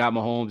 and he got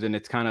Mahomes, and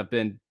it's kind of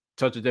been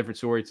such a different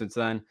story since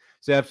then.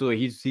 So absolutely,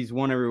 he's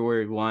won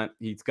everywhere he went.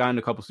 He's gotten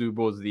a couple Super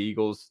Bowls with the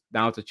Eagles.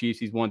 Now it's the Chiefs.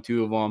 He's won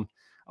 2 of them.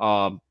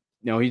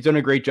 He's done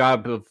a great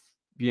job of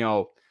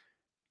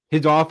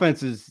his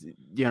offenses.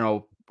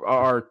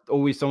 Are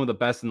always some of the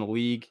best in the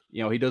league.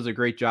 He does a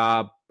great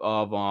job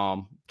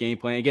of game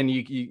plan. Again,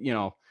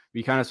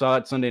 we kind of saw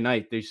it Sunday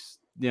night. There's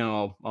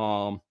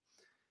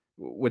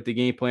with the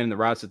game plan and the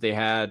routes that they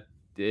had,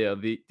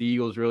 the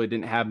Eagles really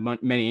didn't have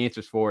many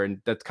answers for, and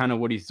that's kind of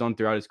what he's done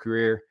throughout his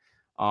career.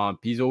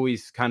 He's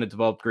always kind of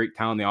developed great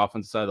talent on the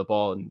offensive side of the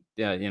ball, and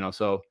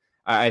so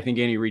I think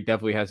Andy Reid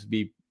definitely has to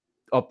be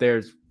up there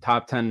as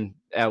top 10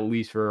 at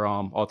least for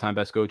all-time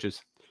best coaches.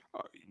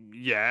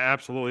 Yeah,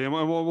 absolutely. And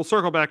we'll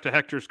circle back to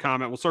Hector's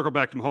comment. We'll circle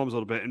back to Mahomes a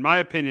little bit. In my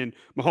opinion,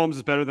 Mahomes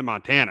is better than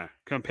Montana.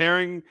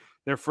 Comparing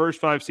their first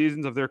 5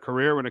 seasons of their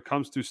career when it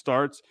comes to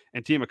starts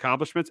and team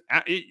accomplishments,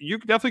 you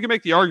definitely can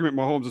make the argument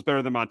Mahomes is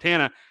better than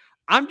Montana.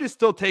 I'm just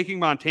still taking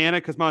Montana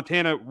because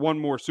Montana won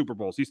more Super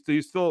Bowls.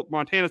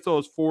 Montana still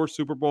has 4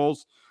 Super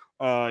Bowls.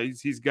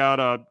 He's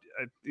got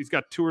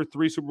 2 or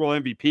 3 Super Bowl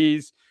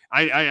MVPs.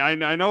 I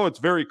know it's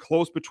very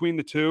close between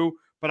the two,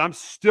 but I'm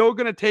still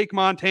going to take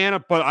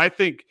Montana. But I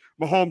think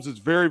Mahomes is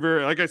very,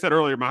 very, like I said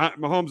earlier,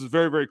 Mahomes is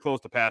very, very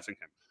close to passing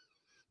him.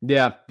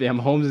 Yeah,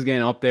 Mahomes is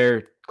getting up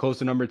there, close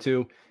to number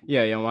 2.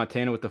 Yeah,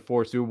 Montana with the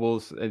 4 Super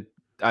Bowls.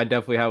 I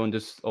definitely have one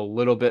just a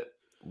little bit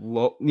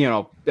low,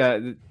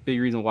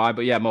 big reason why.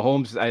 But yeah,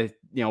 Mahomes,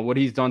 what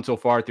he's done so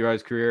far throughout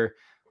his career,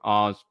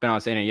 it's been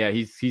outstanding. Yeah,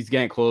 he's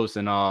getting close,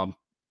 and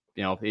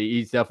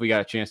he's definitely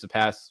got a chance to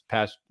pass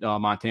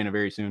Montana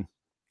very soon.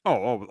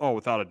 Oh,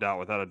 without a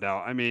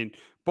doubt. I mean,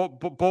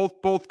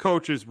 both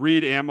coaches,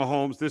 Reid and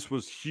Mahomes, this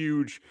was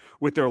huge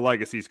with their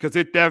legacies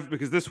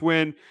because this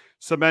win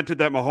cemented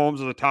that Mahomes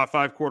is a top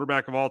 5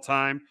 quarterback of all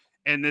time,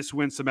 and this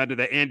win cemented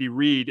that Andy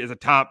Reid is a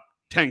top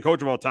 10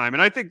 coach of all time.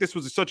 And I think this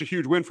was such a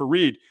huge win for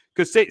Reid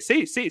because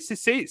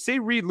say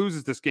Reid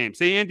loses this game.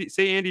 Say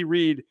Andy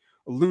Reid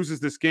loses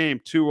this game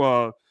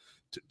to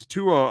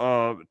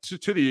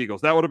the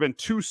Eagles. That would have been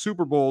 2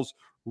 Super Bowls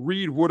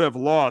Reid would have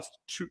lost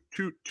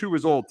to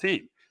his old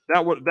team.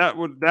 That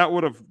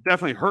would have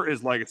definitely hurt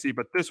his legacy.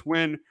 But this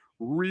win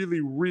really,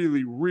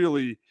 really,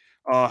 really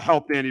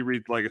helped Andy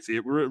Reid's legacy.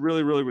 It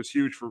really, really was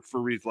huge for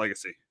Reid's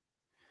legacy.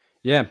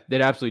 Yeah,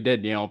 it absolutely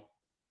did.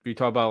 We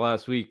talked about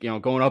last week,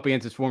 going up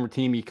against his former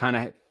team, he kind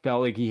of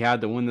felt like he had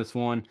to win this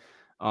one.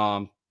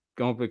 Going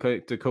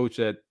to coach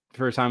that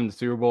first time in the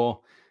Super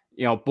Bowl,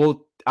 both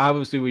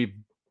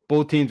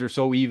teams were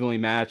so evenly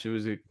matched. It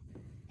was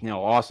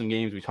awesome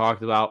games we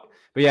talked about.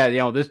 But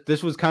yeah,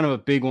 this was kind of a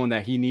big one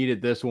that he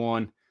needed this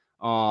one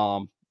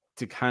to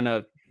kind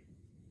of,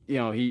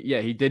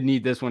 he did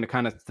need this one to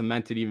kind of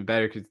cement it even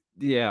better because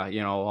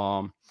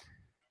to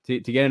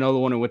get another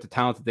one and with the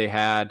talent that they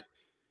had,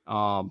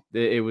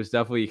 it was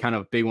definitely kind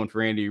of a big one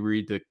for Andy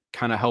Reid to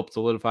kind of help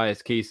solidify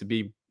his case to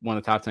be one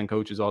of the top 10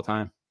 coaches all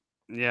time.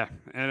 Yeah,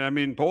 and I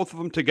mean both of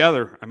them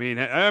together. I mean,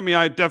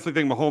 I definitely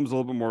think Mahomes is a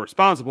little bit more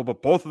responsible,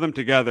 but both of them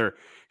together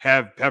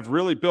have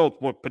really built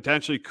what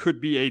potentially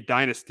could be a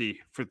dynasty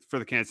for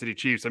the Kansas City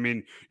Chiefs. I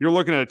mean, you're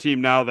looking at a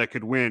team now that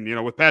could win.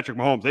 With Patrick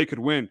Mahomes, they could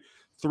win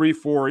 3,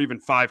 4, even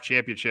 5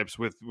 championships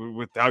with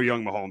how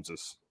young Mahomes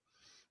is.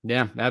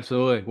 Yeah,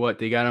 absolutely. What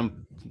they got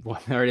him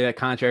already that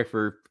contract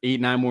for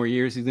 8-9 more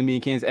years. He's gonna be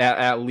in Kansas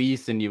at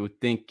least, and you would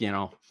think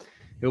he'll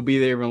be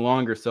there even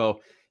longer.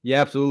 So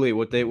yeah, absolutely.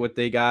 What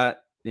they got.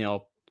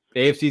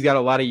 AFC's got a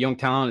lot of young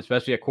talent,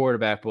 especially at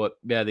quarterback. But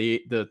yeah,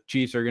 the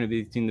Chiefs are going to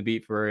be the team to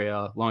beat for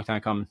a long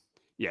time coming.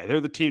 Yeah, they're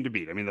the team to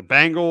beat. I mean, the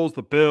Bengals,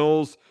 the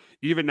Bills,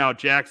 even now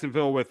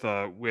Jacksonville with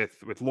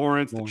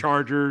Lawrence, the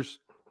Chargers,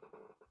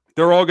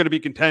 they're all going to be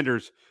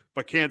contenders.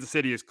 But Kansas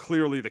City is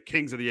clearly the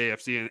kings of the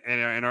AFC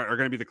and are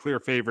going to be the clear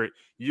favorite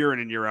year in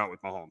and year out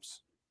with Mahomes.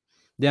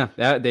 Yeah,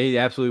 they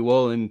absolutely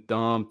will, and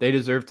they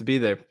deserve to be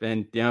there.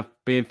 And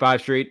being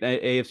 5 straight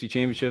AFC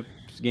Championship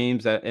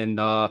games,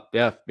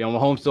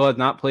 Mahomes still has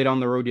not played on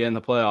the road yet in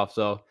the playoffs.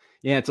 So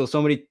yeah, until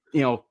somebody,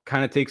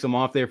 kind of takes them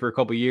off there for a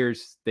couple of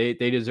years, they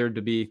deserve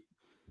to be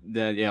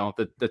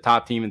the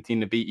top team and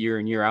team to beat year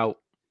in, year out.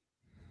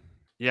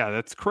 Yeah,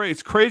 that's crazy.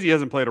 It's crazy he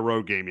hasn't played a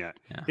road game yet.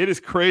 Yeah. It is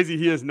crazy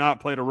he has not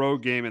played a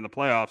road game in the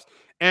playoffs.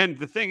 And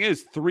the thing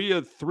is, three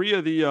of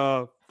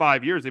the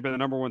 5 years they've been the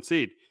number one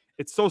seed.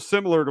 It's so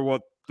similar to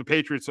what the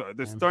Patriots are.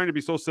 They're starting to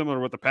be so similar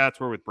to what the Pats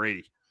were with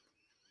Brady.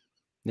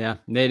 Yeah,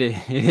 it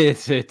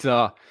is.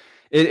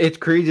 It's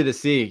crazy to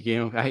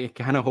see. I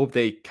kind of hope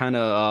they kind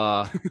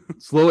of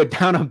slow it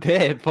down a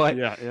bit, but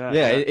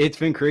it's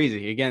been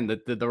crazy. Again,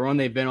 the run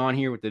they've been on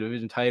here with the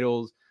division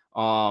titles,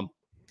 and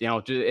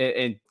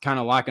kind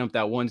of locking up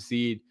that one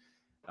seed.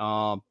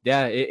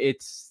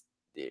 It's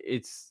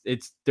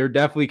they're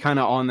definitely kind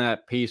of on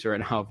that pace right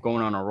now of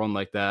going on a run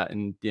like that.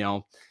 And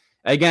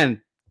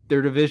again,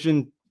 their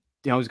division,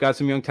 has got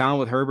some young talent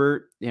with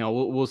Herbert.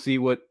 We'll see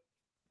what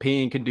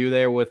Payton can do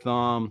there with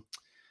Russell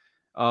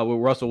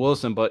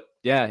Wilson, but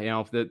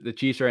the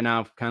Chiefs right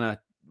now kind of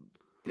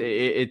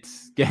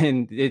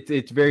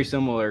it's very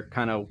similar,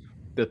 kind of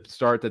the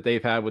start that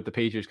they've had with the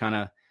Patriots kind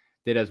of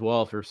did as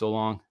well for so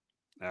long.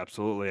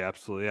 Absolutely.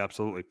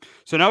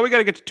 So now we got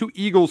to get to two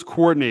Eagles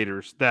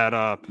coordinators that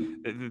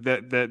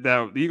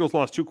the Eagles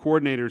lost two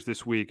coordinators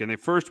this week, and the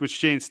first was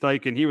Shane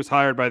Steichen. He was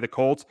hired by the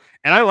Colts,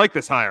 and I like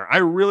this hire. I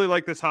really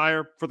like this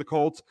hire for the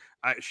Colts.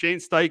 Shane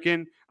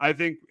Steichen, I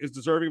think, is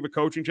deserving of a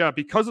coaching job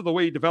because of the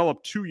way he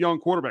developed two young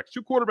quarterbacks.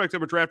 Two quarterbacks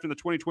that were drafted in the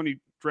 2020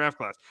 draft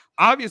class.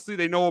 Obviously,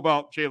 they know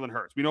about Jalen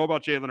Hurts. We know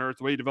about Jalen Hurts,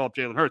 the way he developed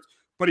Jalen Hurts,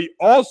 but he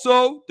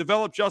also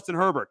developed Justin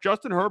Herbert.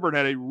 Justin Herbert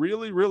had a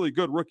really, really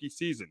good rookie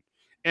season.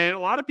 And a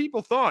lot of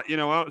people thought,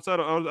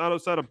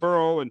 outside of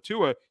Burrow and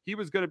Tua, he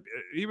was gonna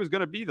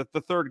be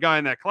the third guy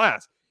in that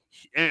class.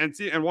 And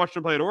watched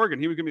him play at Oregon,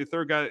 he was gonna be the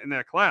third guy in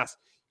that class.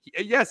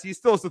 He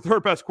still is the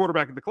third best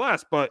quarterback in the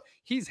class, but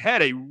he's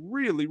had a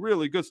really,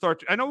 really good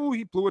start. I know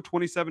he blew a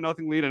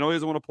 27-0 lead. I know he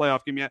hasn't won a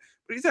playoff game yet,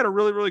 but he's had a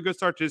really, really good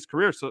start to his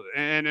career. So,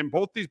 and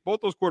both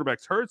those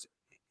quarterbacks, Hurts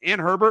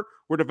and Herbert,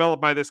 were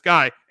developed by this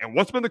guy. And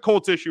what's been the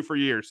Colts' issue for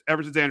years,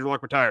 ever since Andrew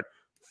Luck retired?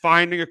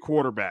 Finding a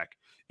quarterback.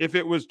 If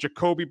it was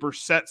Jacoby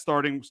Brissett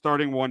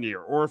starting 1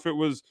 year, or if it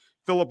was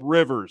Phillip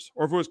Rivers,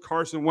 or if it was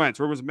Carson Wentz,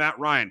 or it was Matt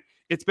Ryan,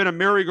 it's been a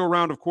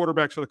merry-go-round of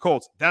quarterbacks for the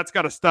Colts. That's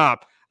got to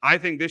stop. I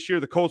think this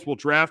year the Colts will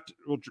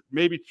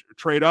maybe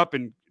trade up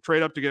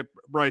to get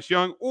Bryce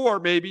Young, or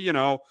maybe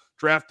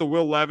draft the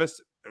Will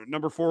Levis,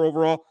 number 4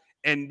 overall,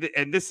 and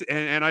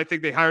I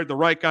think they hired the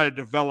right guy to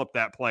develop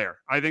that player.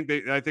 I think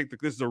that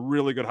this is a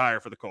really good hire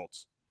for the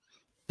Colts.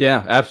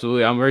 Yeah,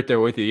 absolutely. I'm right there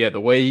with you. Yeah, the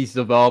way he's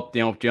developed,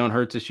 Jalen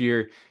Hurts this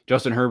year,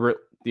 Justin Herbert,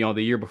 the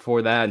year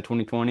before that in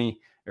 2020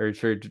 or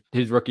for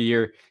his rookie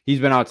year,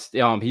 he's been out.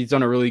 He's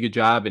done a really good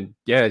job. And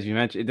as you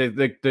mentioned,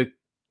 the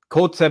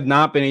Colts have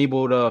not been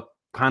able to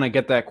kind of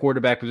get that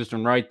quarterback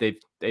position right.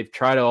 They've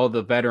tried all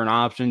the veteran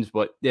options,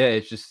 but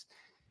it's just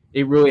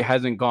it really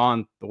hasn't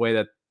gone the way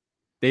that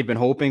they've been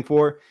hoping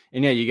for.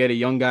 And you get a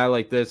young guy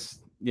like this,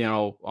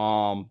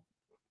 to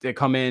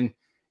come in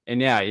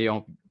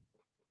and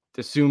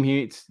assume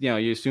you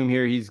assume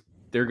here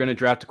they're going to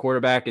draft a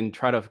quarterback and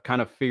try to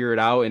kind of figure it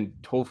out, and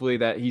hopefully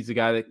that he's the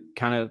guy that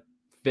kind of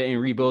fit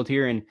and rebuild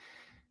here. And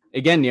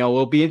again,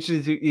 we'll be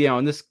interested to,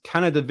 in this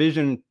kind of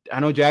division. I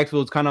know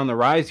Jacksonville's kind of on the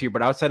rise here,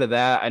 but outside of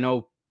that, I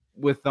know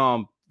with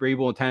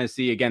Vrabel and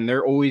Tennessee, again,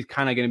 they're always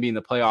kind of going to be in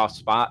the playoff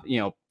spot,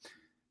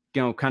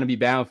 kind of be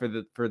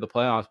battling for the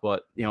playoffs.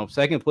 But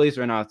second place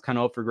right now, it's kind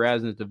of up for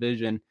grabs in the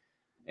division.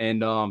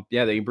 And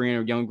they can bring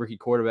in a young rookie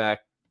quarterback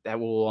that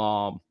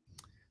will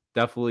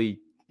definitely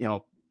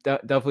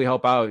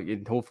help out,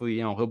 and hopefully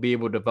he'll be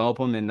able to develop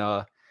him, and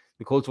the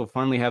Colts will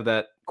finally have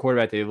that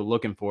quarterback they were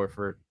looking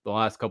for the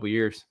last couple of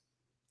years.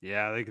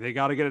 Yeah, they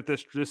got to get it.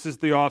 This is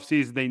the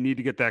offseason. They need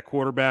to get that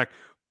quarterback,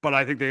 but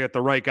I think they got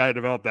the right guy to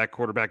develop that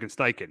quarterback in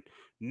Steichen.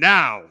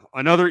 Now,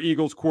 another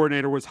Eagles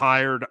coordinator was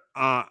hired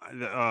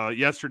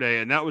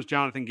yesterday, and that was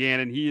Jonathan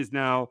Gannon. He is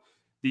now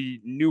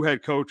the new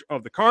head coach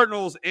of the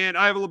Cardinals, and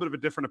I have a little bit of a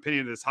different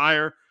opinion of this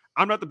hire.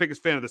 I'm not the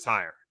biggest fan of this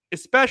hire,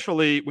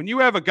 especially when you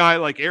have a guy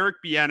like Eric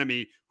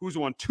Bieniemy, who's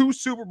won 2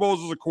 Super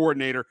Bowls as a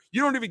coordinator.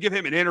 You don't even give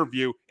him an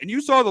interview. And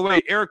you saw the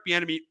way Eric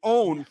Bieniemy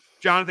owned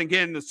Jonathan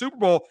Gannon in the Super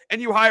Bowl,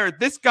 and you hired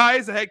this guy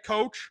as a head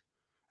coach.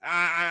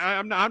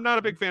 I'm not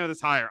a big fan of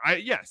this hire.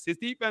 Yes, his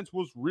defense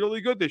was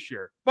really good this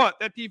year, but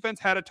that defense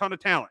had a ton of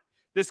talent.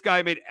 This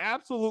guy made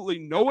absolutely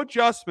no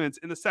adjustments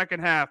in the second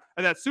half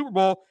of that Super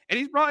Bowl, and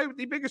he's probably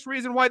the biggest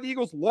reason why the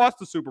Eagles lost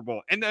the Super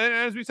Bowl. And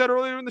as we said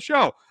earlier in the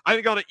show, I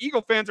think a lot of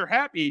Eagle fans are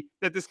happy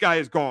that this guy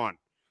is gone,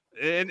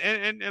 and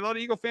a lot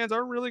of Eagle fans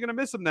aren't really going to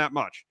miss him that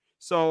much.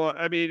 So,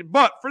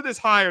 but for this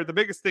hire, the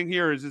biggest thing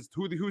here is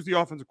who's the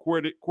offensive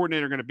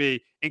coordinator going to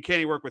be, and can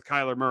he work with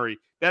Kyler Murray?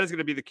 That is going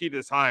to be the key to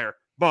this hire.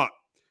 But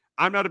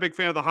I'm not a big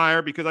fan of the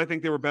hire because I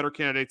think there were better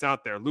candidates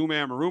out there. Lou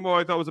Anarumo,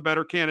 I thought, was a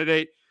better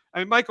candidate.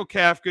 Michael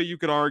Kafka, you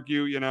could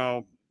argue, you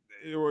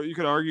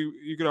could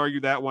argue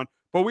that one.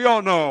 But we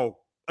all know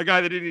a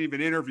guy that didn't even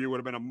interview would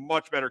have been a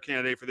much better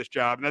candidate for this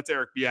job, and that's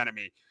Eric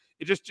Bieniemy.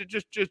 It just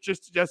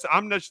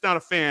I'm just not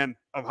a fan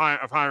of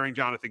hiring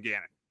Jonathan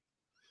Gannon.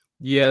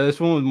 Yeah, this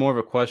one was more of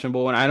a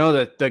questionable one. I know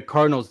that the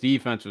Cardinals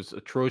defense was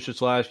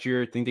atrocious last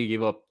year. I think they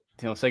gave up,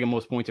 second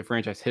most points in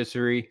franchise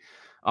history.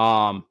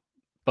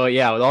 But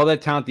yeah, with all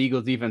that talent the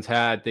Eagles defense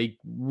had, they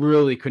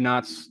really could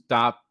not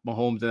stop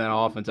Mahomes in that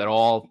offense at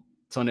all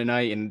Sunday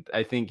night. And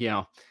I think,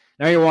 now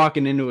you're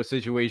walking into a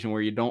situation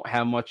where you don't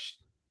have much,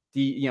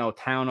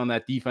 talent on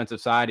that defensive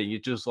side, and you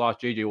just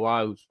lost JJ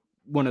Watt, who's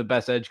one of the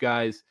best edge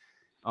guys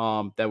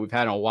that we've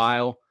had in a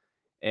while.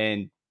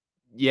 And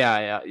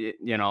yeah,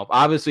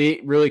 obviously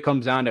it really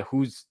comes down to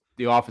who's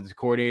the offensive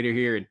coordinator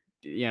here, and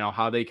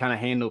how they kind of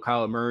handle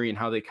Kyler Murray and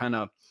how they kind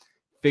of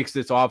fix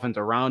this offense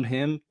around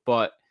him.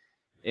 But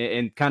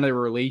and kind of the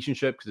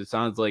relationship, because it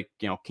sounds like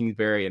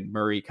Kingsbury and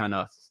Murray kind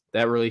of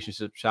that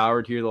relationship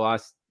soured here the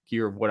last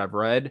year of what I've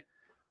read.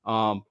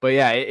 But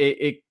yeah,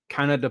 it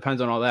kind of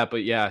depends on all that.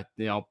 But yeah,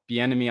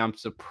 Bieniemy, I'm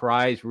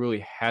surprised really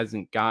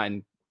hasn't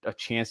gotten a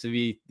chance to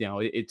be.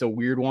 It's a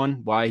weird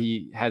one why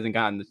he hasn't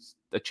gotten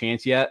a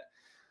chance yet.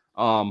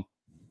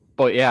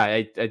 But yeah,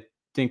 I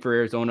think for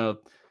Arizona,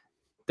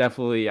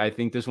 definitely, I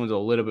think this one's a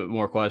little bit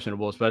more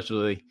questionable,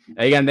 especially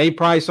again, they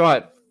probably saw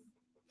it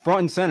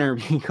front and center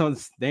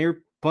because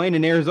they're playing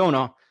in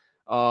Arizona.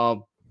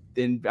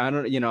 And I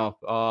don't,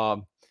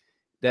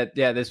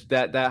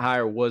 that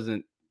hire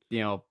wasn't,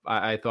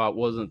 I thought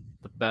wasn't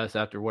the best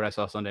after what I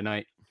saw Sunday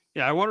night.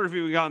 Yeah, I wonder if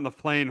he got on the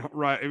plane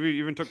right, if he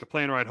even took the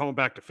plane ride home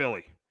back to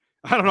Philly.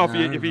 I don't know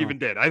if he even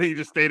did. I think he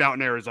just stayed out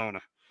in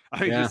Arizona. I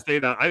think he just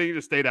stayed out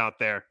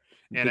there.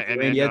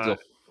 Yeah,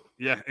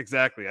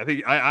 exactly. I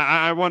think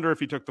I wonder if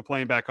he took the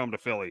plane back home to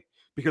Philly,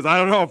 because I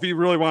don't know if he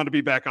really wanted to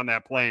be back on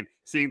that plane,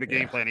 seeing the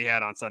game plan he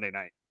had on Sunday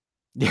night.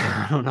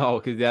 Yeah, I don't know,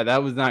 because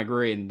that was not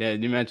great.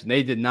 And you mentioned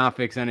they did not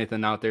fix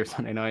anything out there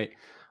Sunday night.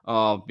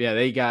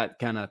 They got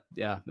kind of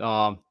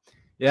that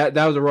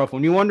was a rough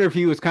one. You wonder if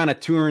he was kind of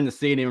touring the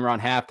stadium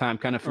around halftime,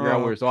 kind of figure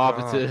out where his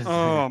office is.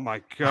 Oh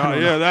my God!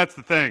 Yeah, that's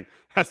the thing.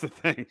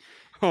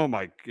 Oh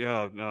my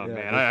God,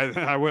 man!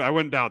 I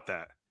wouldn't doubt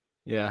that.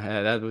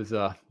 Yeah, that was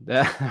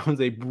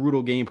a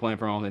brutal game plan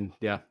for him, and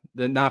yeah,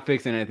 not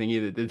fixing anything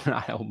either did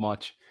not help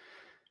much.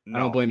 I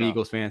don't blame the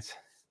Eagles fans.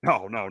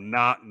 No,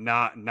 not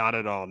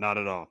at all, not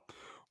at all.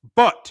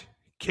 But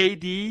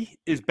KD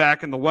is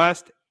back in the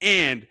West,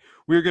 and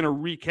we're going to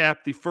recap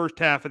the first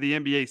half of the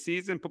NBA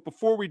season. But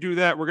before we do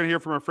that, we're going to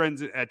hear from our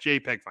friends at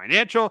JPEG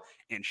Financial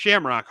and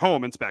Shamrock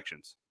Home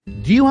Inspections.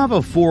 Do you have a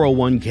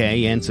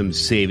 401k and some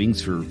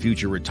savings for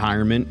future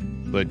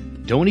retirement, but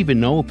don't even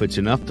know if it's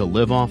enough to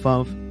live off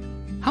of?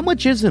 How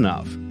much is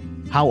enough?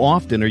 How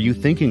often are you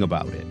thinking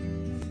about it?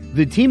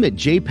 The team at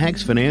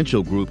JPEX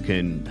Financial Group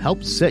can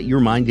help set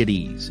your mind at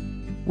ease.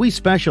 We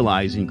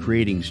specialize in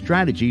creating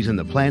strategies in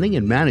the planning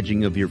and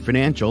managing of your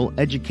financial,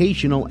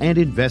 educational, and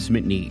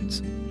investment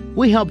needs.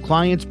 We help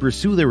clients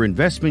pursue their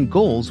investment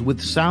goals with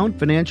sound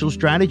financial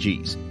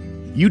strategies.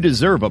 You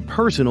deserve a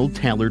personal,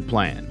 tailored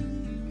plan.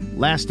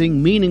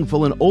 Lasting,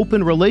 meaningful, and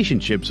open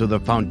relationships are the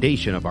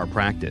foundation of our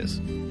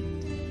practice.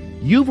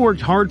 You've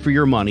worked hard for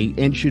your money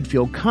and should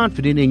feel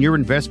confident in your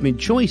investment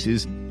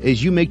choices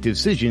as you make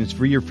decisions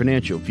for your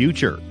financial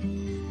future.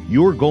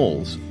 Your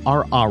goals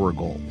are our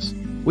goals.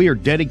 We are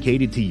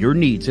dedicated to your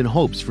needs and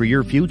hopes for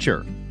your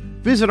future.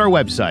 Visit our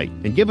website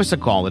and give us a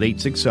call at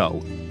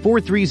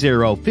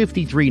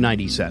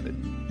 860-430-5397.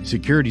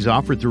 Securities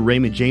offered through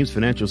Raymond James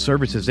Financial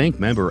Services, Inc.,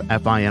 member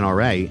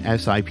FINRA,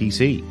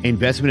 SIPC.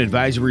 Investment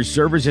advisory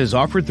services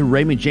offered through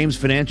Raymond James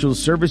Financial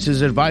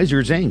Services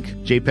Advisors,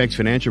 Inc. JPEX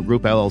Financial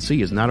Group,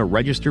 LLC is not a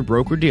registered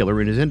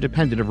broker-dealer and is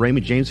independent of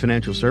Raymond James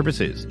Financial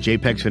Services.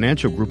 JPEX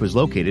Financial Group is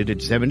located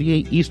at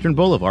 78 Eastern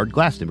Boulevard,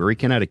 Glastonbury,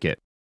 Connecticut.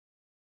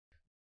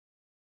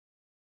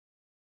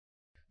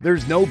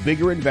 There's no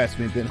bigger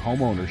investment than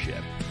home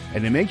ownership.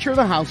 And to make sure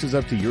the house is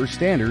up to your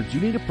standards,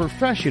 you need a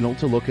professional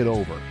to look it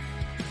over.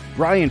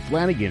 Brian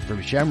Flanagan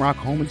from Shamrock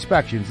Home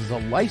Inspections is a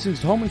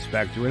licensed home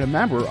inspector and a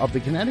member of the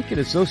Connecticut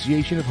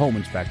Association of Home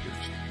Inspectors.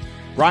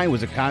 Brian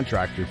was a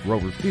contractor for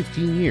over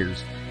 15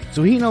 years,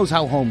 so he knows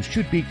how homes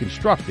should be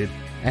constructed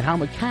and how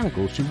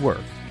mechanicals should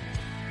work.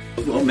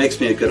 What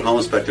makes me a good home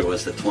inspector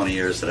was the 20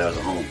 years that I was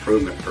a home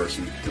improvement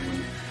person,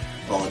 doing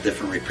all the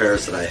different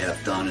repairs that I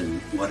have done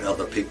and what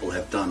other people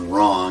have done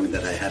wrong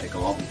that I had to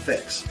go out and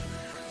fix.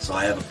 So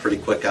I have a pretty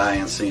quick eye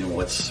on seeing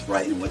what's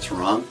right and what's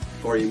wrong.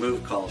 Before you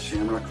move, call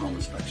Shamrock Home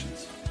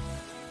Inspections.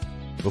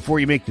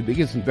 Before you make the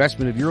biggest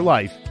investment of your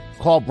life,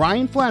 call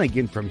Brian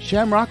Flanagan from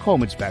Shamrock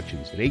Home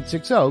Inspections at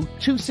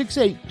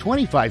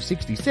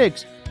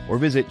 860-268-2566 or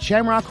visit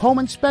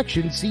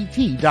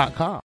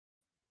shamrockhomeinspectionct.com.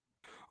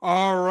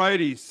 All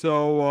righty,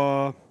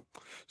 so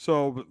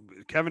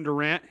Kevin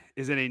Durant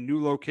is in a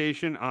new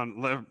location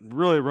on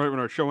really right when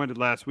our show ended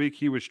last week.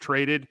 He was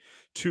traded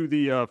to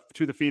the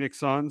Phoenix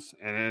Suns,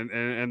 and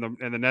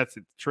the Nets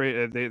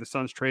the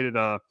Suns traded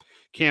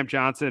Cam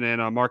Johnson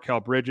and Markelle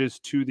Bridges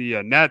to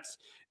the Nets.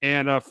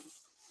 And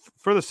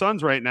for the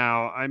Suns right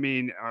now, I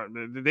mean,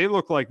 they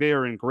look like they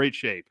are in great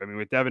shape. I mean,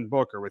 with Devin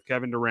Booker, with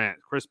Kevin Durant,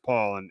 Chris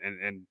Paul,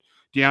 and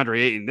DeAndre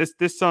Ayton,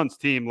 this Suns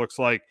team looks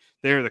like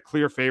they're the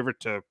clear favorite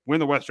to win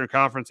the Western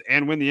Conference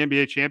and win the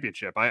NBA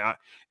championship.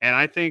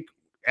 I think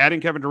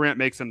Adding Kevin Durant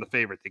makes them the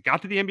favorite. They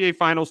got to the NBA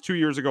Finals 2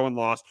 years ago and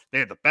lost. They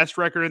had the best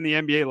record in the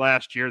NBA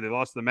last year. They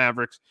lost to the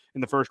Mavericks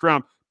in the first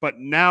round. But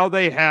now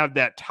they have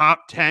that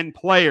top 10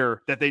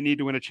 player that they need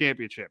to win a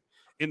championship.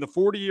 In the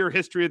 40-year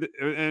history,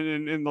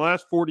 in the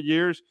last 40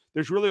 years,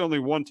 there's really only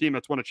one team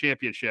that's won a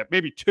championship,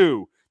 maybe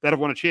two that have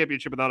won a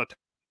championship without a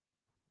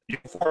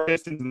four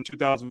Pistons in the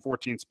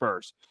 2014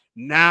 Spurs.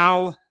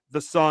 Now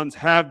the Suns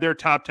have their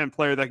top 10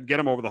 player that can get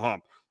them over the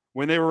hump.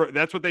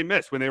 That's what they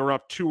missed when they were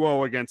up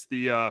 2-0 against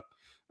the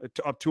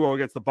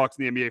Bucks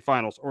in the NBA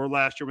Finals, or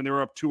last year when they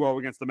were up 2-0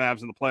 against the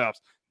Mavs in the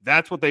playoffs.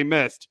 That's what they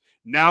missed.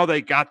 Now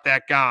they got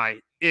that guy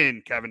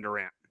in Kevin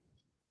Durant.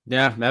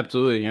 Yeah,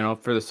 absolutely.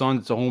 For the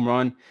Suns, it's a home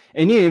run.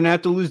 And you didn't even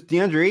have to lose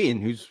DeAndre Ayton,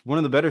 who's one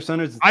of the better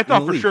centers. I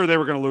thought for sure they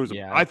were going to lose him.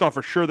 Yeah, I thought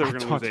for sure they were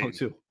going to lose Ayton.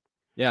 Too.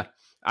 Yeah,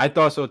 I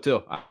thought so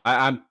too.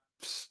 I'm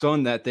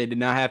stunned that they did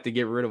not have to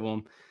get rid of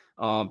him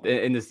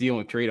in this deal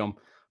and trade him.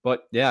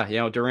 But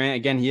yeah, Durant,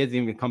 again, he hasn't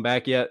even come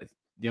back yet.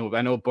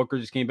 I know Booker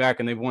just came back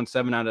and they've won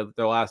 7 out of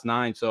their last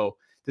 9. So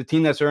the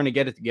team that's starting to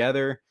get it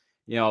together,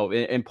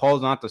 and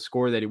Paul's not the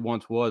scorer that he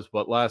once was,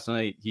 but last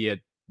night he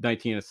had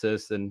 19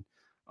 assists and,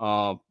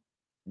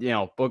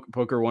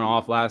 Booker went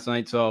off last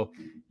night. So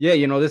yeah,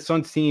 this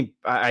Suns team,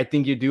 I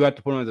think you do have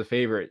to put them as a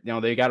favorite.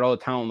 They got all the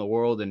talent in the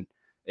world. And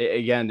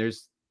again,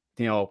 there's,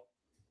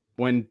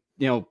 when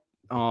Durant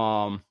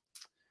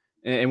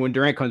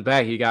comes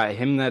back, you got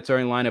him in that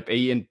starting lineup,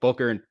 Ayton,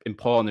 Booker, and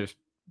Paul, and there's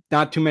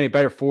not too many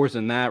better fours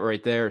than that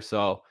right there.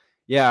 So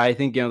yeah, I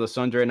think the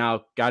Suns right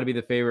now got to be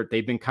the favorite.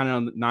 They've been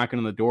kind of knocking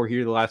on the door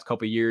here the last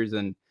couple of years,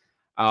 and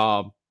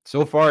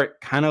so far,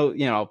 kind of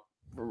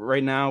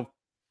right now,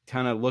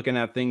 kind of looking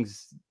at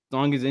things, as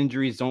long as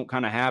injuries don't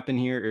kind of happen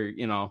here,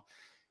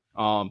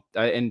 or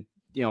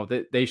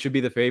they should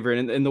be the favorite.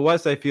 And in the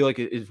West, I feel like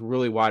it is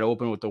really wide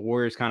open with the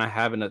Warriors kind of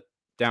having a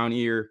down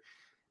year.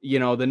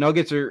 The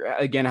Nuggets are,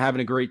 again,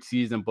 having a great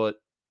season, but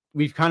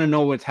we've kind of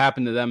know what's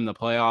happened to them in the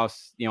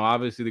playoffs.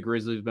 Obviously the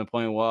Grizzlies have been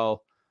playing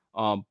well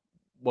of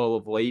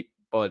late,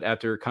 but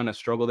after kind of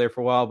struggle there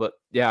for a while. But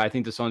yeah, I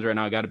think the Suns right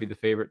now got to be the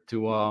favorite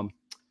to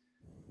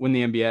win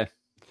the NBA.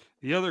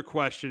 The other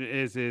question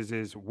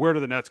is where do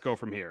the Nets go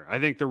from here? I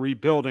think they're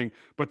rebuilding,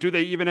 but do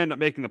they even end up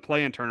making the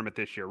play-in tournament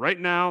this year? Right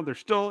now, they're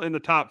still in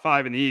the top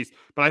 5 in the East,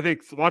 but I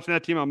think watching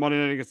that team on Monday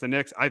night against the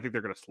Knicks, I think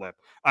they're going to slip.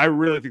 I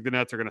really think the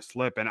Nets are going to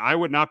slip, and I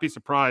would not be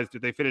surprised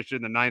if they finish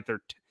in the 9th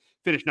or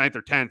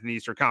 10th in the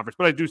Eastern Conference,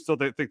 but I do still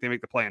think they make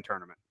the play-in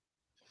tournament.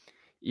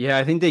 Yeah,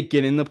 I think they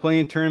get in the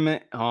play-in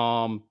tournament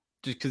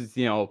just because,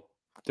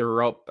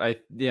 they're up.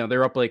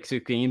 They're up like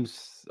 6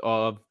 games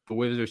of the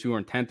Wizards, who are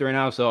in 10th right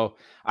now. So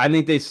I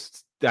think they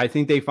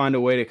find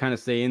a way to kind of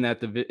stay in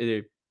that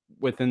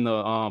within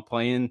the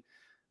play-in.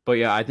 But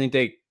yeah, I think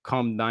they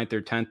come 9th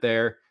or 10th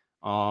there.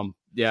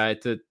 Yeah,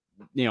 it's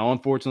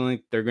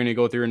unfortunately they're going to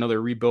go through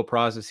another rebuild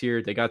process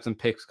here. They got some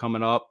picks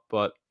coming up,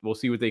 but we'll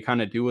see what they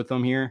kind of do with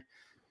them here.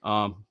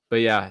 But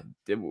yeah,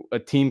 a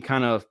team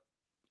kind of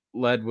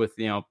led with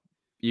you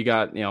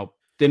got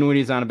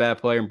Dinwiddie's not a bad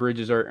player, and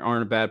Bridges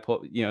aren't a bad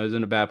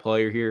isn't a bad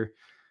player here.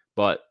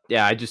 But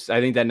yeah, I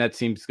think that Nets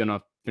team's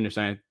gonna finish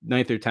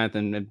 9th or 10th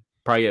and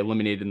probably get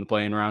eliminated in the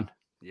play-in round.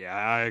 Yeah,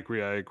 I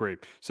agree.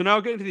 So now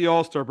getting to the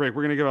All-Star break,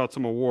 we're going to give out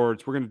some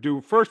awards. We're going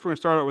to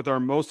start out with our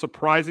most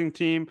surprising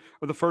team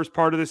of the first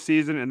part of this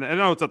season. And I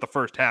know it's not the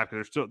first half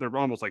because they're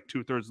almost like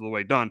 2/3 of the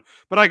way done,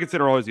 but I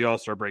consider always the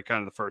All-Star break kind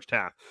of the first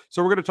half.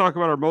 So we're going to talk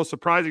about our most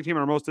surprising team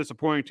and our most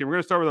disappointing team. We're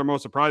going to start with our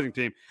most surprising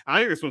team.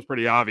 I think this one's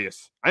pretty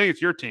obvious. I think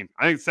it's your team.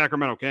 I think it's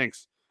Sacramento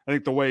Kings. I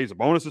think the way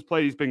Sabonis has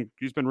played,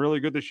 he's been really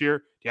good this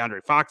year.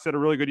 DeAndre Fox had a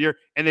really good year,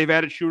 and they've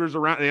added shooters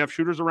around. They have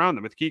shooters around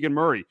them with Keegan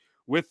Murray,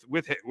 with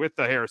the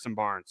Harrison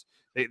Barnes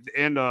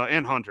and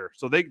Hunter.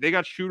 So they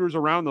got shooters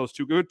around those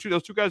two.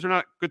 Those two guys are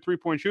not good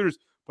 3-point shooters,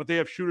 but they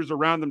have shooters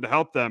around them to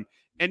help them.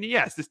 And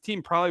yes, this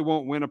team probably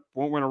won't win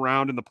a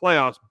round in the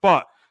playoffs,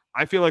 but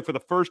I feel like for the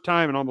first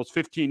time in almost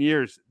 15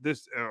 years,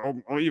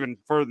 or even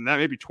further than that,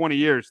 maybe 20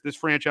 years, this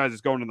franchise is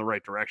going in the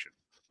right direction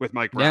with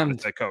Mike Brown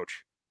as head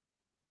coach.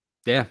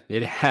 Yeah,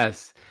 it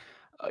has.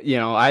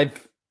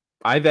 I've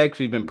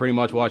actually been pretty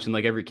much watching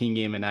like every King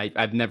game, and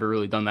I've never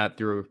really done that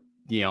through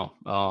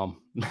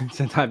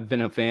since I've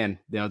been a fan.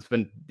 It's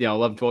been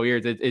 11, 12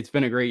 years. It's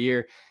been a great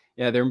year.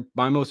 Yeah, they're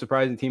my most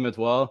surprising team as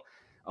well.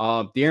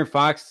 De'Aaron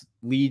Fox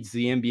leads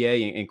the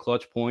NBA in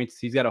clutch points.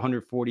 He's got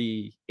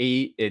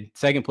 148. And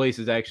second place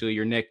is actually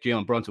your Nick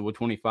Jalen Brunson with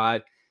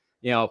 25.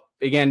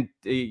 Again,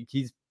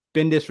 he's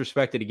been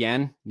disrespected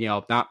again,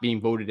 not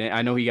being voted in.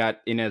 I know he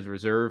got in as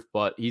reserve,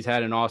 but he's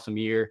had an awesome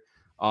year.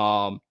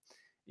 In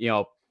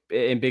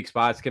big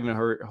spots, Kevin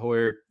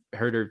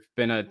Huerter's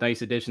been a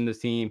nice addition to this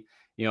team.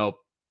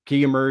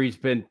 Keegan Murray's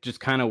been just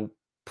kind of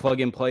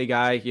plug and play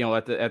guy,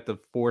 at the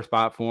 4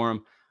 spot for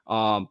him.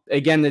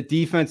 Again, the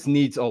defense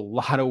needs a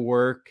lot of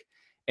work,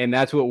 and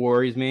that's what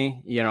worries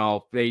me.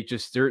 They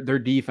just their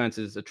defense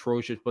is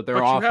atrocious, but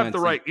their offense.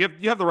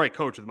 You have the right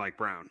coach with Mike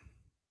Brown.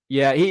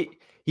 Yeah, they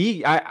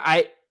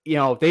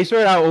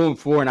started out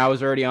 0-4, and I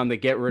was already on the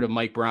get rid of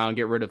Mike Brown,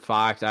 get rid of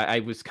Fox. I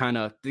was kind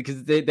of,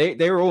 because they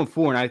were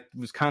 0-4, and I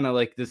was kind of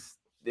like this.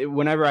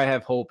 whenever I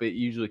have hope, it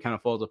usually kind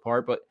of falls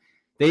apart. But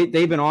they've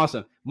been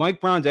awesome.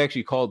 Mike Brown's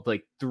actually called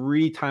like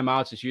 3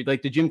 timeouts this year,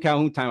 like the Jim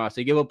Calhoun timeouts.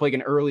 They give up like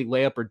an early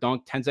layup or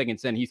dunk 10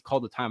 seconds in. He's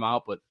called the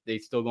timeout, but they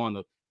still go on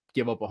to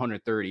give up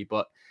 130.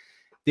 But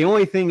the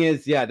only thing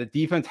is, yeah, the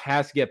defense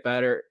has to get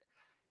better.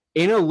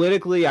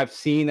 Analytically, I've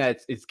seen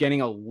that it's getting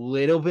a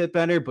little bit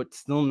better, but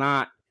still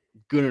not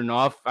good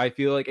enough. I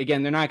feel like,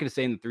 again, they're not going to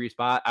stay in the 3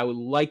 spot. I would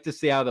like to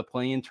stay out of the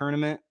play-in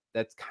tournament.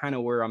 That's kind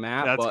of where I'm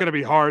at. That's going to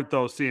be hard,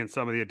 though, seeing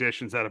some of the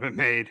additions that have been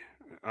made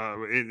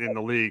in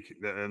the league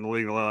in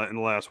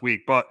the last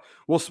week. But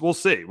we'll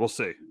see. We'll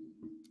see.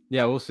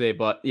 Yeah, we'll see.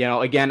 But,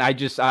 again,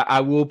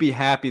 I will be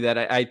happy that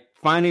I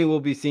finally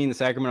will be seeing the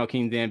Sacramento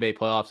Kings and NBA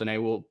playoffs, and I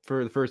will,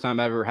 for the first time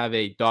ever, have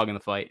a dog in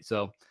the fight.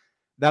 So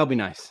that'll be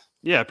nice.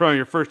 Yeah, probably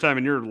your first time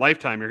in your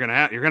lifetime, you're gonna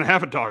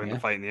have a dog in the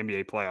fight in the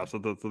NBA playoffs. So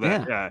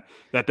that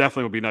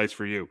definitely will be nice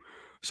for you.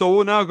 So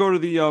we'll now go to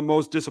the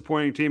most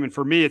disappointing team, and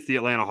for me, it's the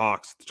Atlanta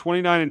Hawks.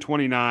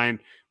 29-29,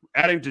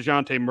 adding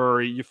DeJounte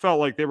Murray. You felt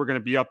like they were going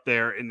to be up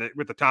there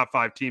with the top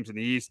 5 teams in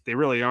the East. They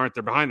really aren't.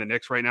 They're behind the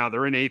Knicks right now.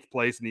 They're in 8th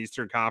place in the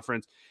Eastern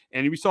Conference,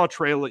 and we saw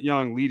Trae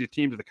Young lead a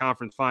team to the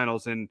conference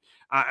finals. And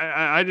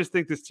I just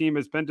think this team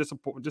has been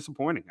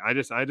disappointing. I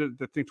think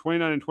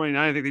 29-29.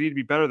 I think they need to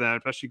be better than that,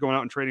 especially going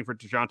out and trading for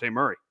DeJounte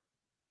Murray.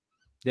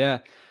 Yeah.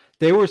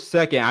 They were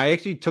second. I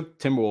actually took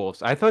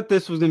Timberwolves. I thought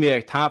this was going to be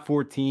a top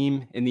 4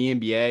 team in the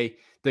NBA.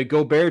 The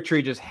Gobert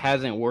trade just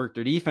hasn't worked.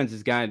 Their defense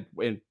has gotten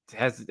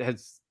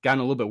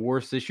a little bit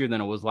worse this year than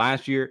it was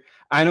last year.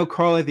 I know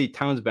Karl-Anthony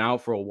Towns been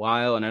out for a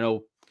while, and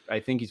I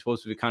think he's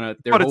supposed to be kind of.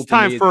 But it's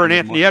time for an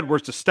Anthony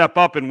Edwards to step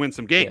up and win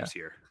some games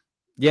here.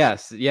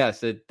 Yes,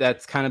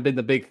 that's kind of been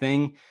the big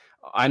thing.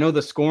 I know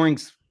the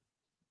scoring's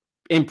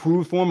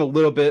improved for him a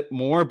little bit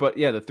more, but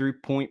yeah, the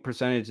 3-point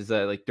percentage is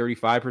at like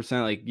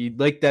 35%. Like you'd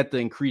like that to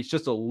increase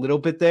just a little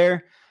bit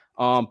there.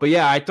 But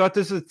yeah, I thought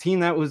this was a team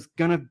that was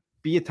gonna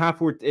be a top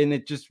 4, and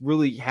it just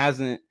really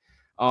hasn't.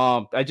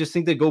 I just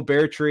think the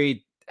Gobert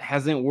trade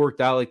hasn't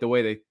worked out like the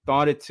way they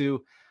thought it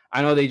to.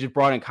 I know they just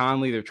brought in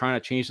Conley. They're trying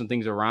to change some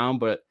things around,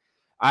 but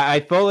I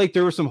felt like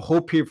there was some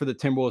hope here for the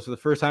Timberwolves for the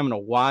first time in a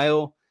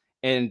while.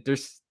 And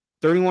there's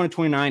 31-29,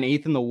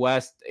 8th in the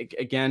West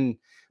again.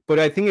 But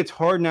I think it's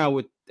hard now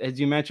with, as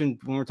you mentioned,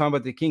 when we're talking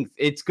about the Kings,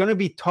 it's going to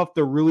be tough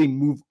to really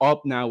move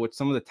up now with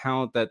some of the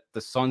talent that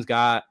the Suns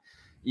got.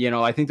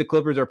 I think the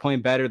Clippers are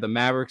playing better. The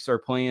Mavericks are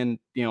playing,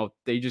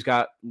 they just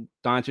got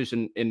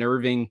Doncic and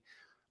Irving.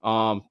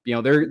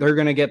 They're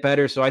going to get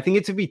better. So I think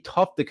it's going to be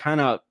tough to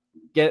kind of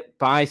get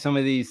by some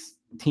of these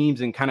teams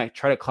and kind of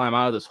try to climb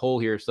out of this hole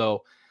here.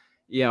 So,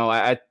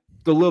 I'm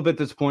a little bit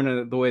disappointed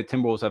at the way the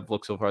Timberwolves have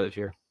looked so far this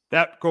year.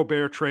 That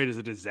Gobert trade is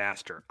a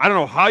disaster. I don't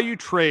know how you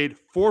trade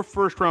 4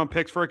 first-round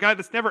picks for a guy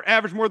that's never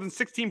averaged more than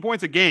 16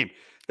 points a game.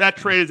 That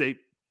trade is a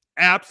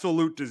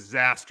absolute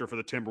disaster for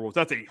the Timberwolves.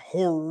 That's a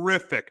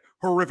horrific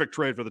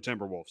trade for the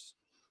Timberwolves.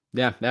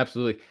 Yeah,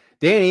 absolutely.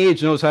 Danny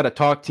Ainge knows how to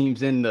talk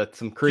teams into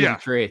some crazy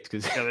trades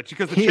because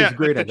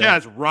the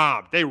Jazz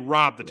robbed. They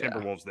robbed the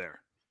Timberwolves there.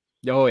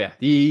 Oh yeah,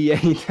 he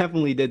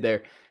definitely did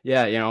there.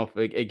 Yeah,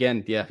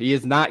 again, he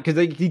is not because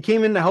he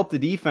came in to help the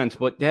defense,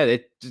 but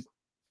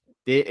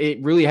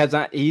it really has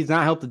not. He's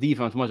not helped the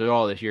defense much at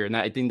all this year, and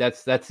I think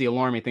that's the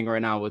alarming thing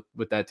right now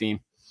with that team.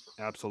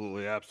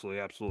 Absolutely.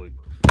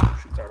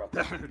 Sorry about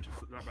that.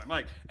 Just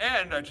my mic.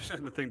 And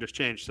the thing just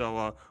changed.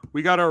 So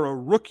we got our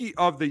rookie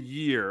of the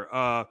year.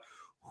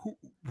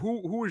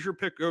 Who is your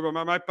pick?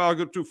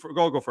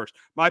 I'll go first.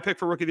 My pick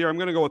for rookie of the year, I'm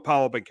going to go with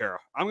Paolo Banchero.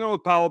 I'm going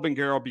with Paolo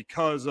Banchero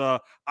because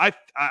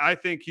I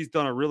think he's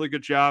done a really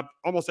good job,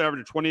 almost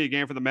averaging 20 a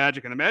game for the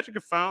Magic. And the Magic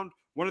have found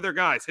one of their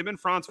guys. Him and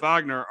Franz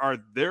Wagner are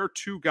their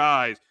 2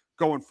 guys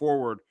going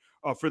forward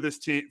for this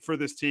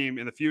team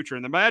in the future.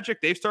 And the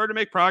Magic, they've started to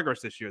make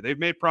progress this year. They've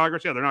made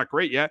progress. Yeah, they're not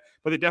great yet,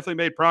 but they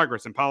definitely made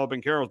progress. And Paolo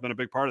Banchero has been a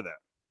big part of that.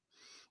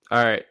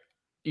 All right.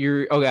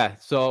 Okay.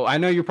 So I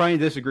know you're probably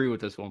disagree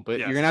with this one, but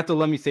you're going to have to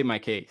let me say my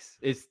case.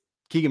 It's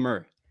Keegan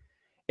Murray.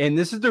 And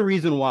this is the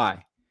reason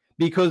why.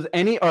 Because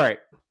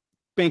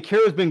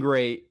Banchero's been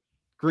great.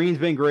 Green's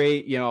been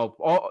great.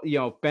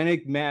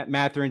 Bennett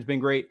Matherin's been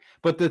great.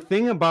 But the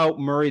thing about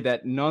Murray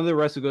that none of the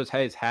rest of those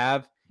guys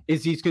have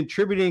is he's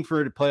contributing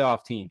for the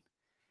playoff team.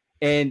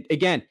 And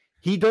again,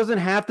 he doesn't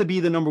have to be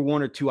the number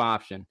 1 or 2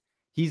 option.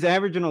 He's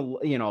averaging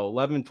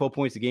 11, 12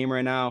 points a game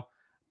right now,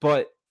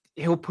 but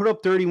he'll put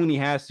up 30 when he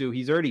has to.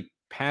 He's already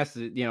past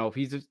it.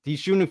 He's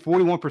shooting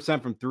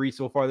 41% from 3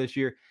 so far this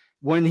year.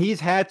 When he's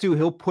had to,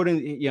 he'll put in,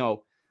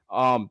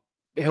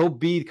 he'll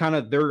be kind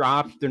of their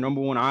number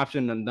 1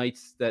 option the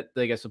nights that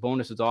I guess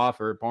Sabonis is off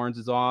or Barnes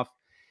is off.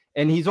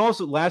 And he's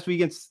also last week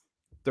against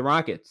the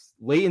Rockets,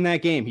 late in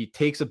that game, he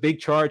takes a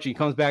big charge. He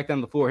comes back down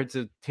the floor, hits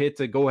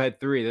a go-ahead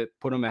 3 that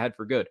put him ahead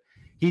for good.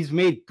 He's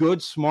made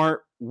good,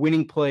 smart,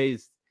 winning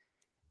plays.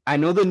 I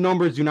know the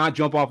numbers do not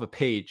jump off a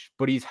page,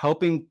 but he's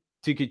helping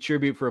to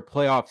contribute for a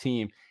playoff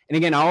team. And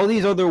again, all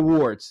these other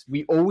awards,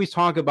 we always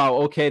talk about,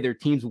 okay, their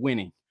team's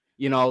winning.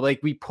 Like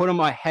we put them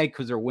ahead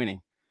because they're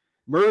winning.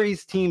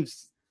 Murray's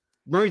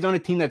on a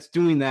team that's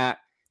doing that.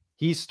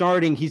 He's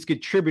starting, he's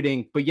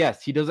contributing, but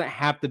yes, he doesn't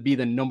have to be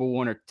the number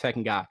one or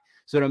second guy.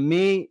 So to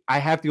me, I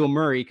have to go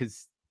Murray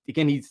because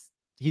again, he's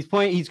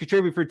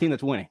contributing for a team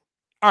that's winning.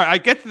 All right, I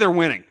get that they're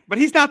winning, but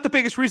he's not the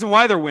biggest reason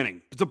why they're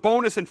winning.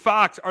 Sabonis and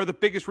Fox are the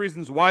biggest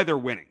reasons why they're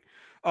winning.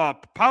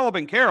 Paolo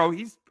Banchero,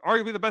 he's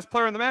arguably the best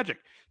player in the Magic.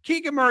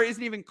 Keegan Murray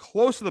isn't even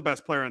close to the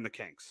best player in the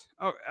Kings.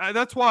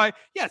 That's why,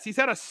 yes, he's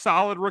had a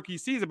solid rookie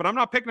season, but I'm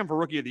not picking him for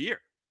Rookie of the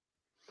Year.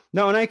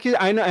 No, and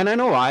I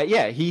know why.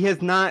 Yeah, he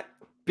has not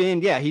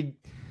been.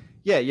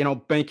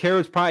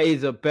 Banchero's probably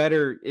is a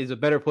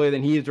better player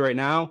than he is right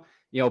now.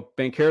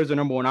 Banchero's the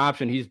number one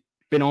option. He's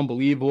been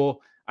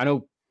unbelievable. I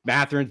know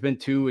Mathurin's been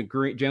too, and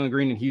Jalen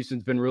Green in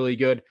Houston's been really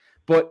good.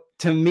 But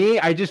to me,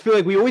 I just feel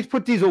like we always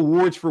put these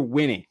awards for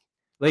winning.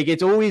 Like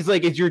it's always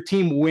like it's your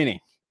team winning.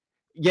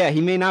 Yeah,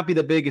 he may not be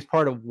the biggest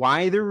part of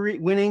why they're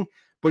winning,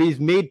 but he's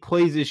made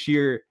plays this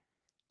year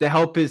to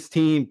help his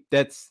team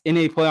that's in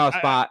a playoff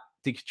spot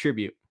to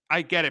contribute.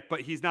 I get it,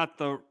 but he's like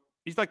the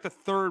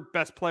third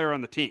best player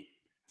on the team.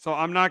 So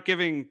I'm not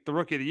giving the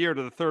Rookie of the Year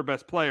to the third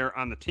best player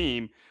on the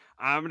team.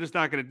 I'm just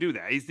not going to do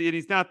that.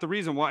 He's not the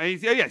reason why.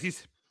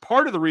 He's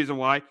part of the reason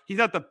why. He's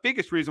not the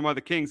biggest reason why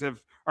the Kings are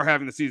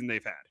having the season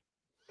they've had.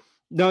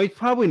 No, he's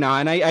probably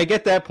not. And I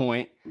get that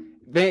point.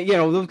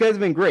 Those guys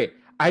have been great.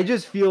 I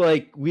just feel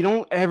like we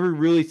don't ever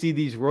really see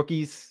these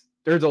rookies.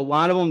 There's a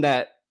lot of them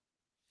that,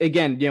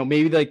 again,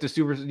 maybe like the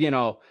super,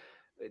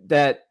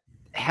 that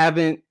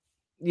haven't,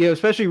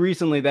 especially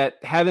recently, that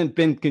haven't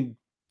been,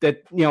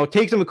 that, it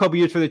takes them a couple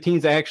years for the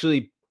teams to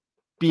actually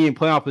be in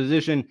playoff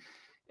position.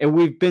 And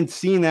we've been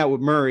seeing that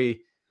with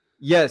Murray.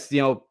 Yes,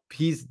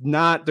 he's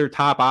not their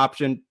top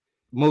option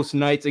most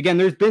nights. Again,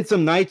 there's been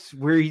some nights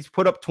where he's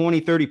put up 20,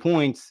 30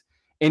 points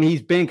and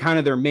he's been kind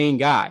of their main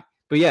guy.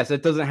 But yes,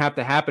 that doesn't have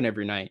to happen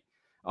every night.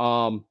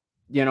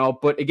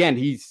 But again,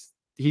 he's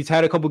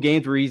had a couple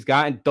games where he's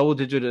gotten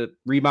double-digit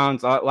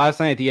rebounds. Last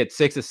night he had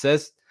 6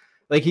 assists.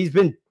 Like he's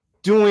been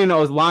doing a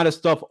lot of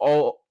stuff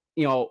all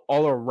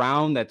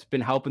around that's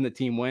been helping the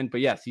team win.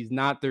 But yes, he's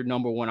not their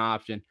number one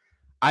option.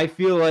 I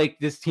feel like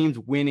this team's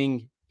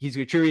winning. He's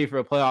contributing for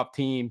a playoff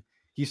team.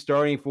 He's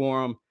starting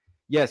for him.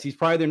 Yes, he's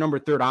probably their number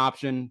 3rd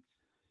option,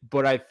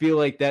 but I feel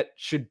like that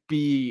should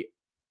be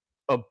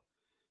a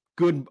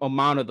good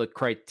amount of the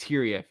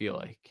criteria, I feel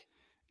like.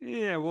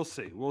 Yeah, we'll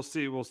see.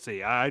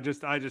 I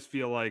just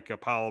feel like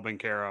Paolo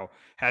Banchero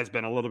has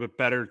been a little bit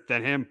better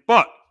than him,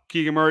 but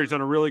Keegan Murray's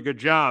done a really good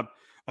job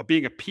of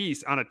being a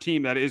piece on a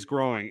team that is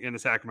growing in the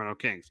Sacramento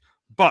Kings.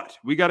 But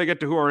we got to get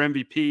to who our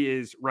MVP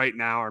is right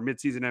now, our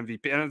midseason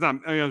MVP. And it's not,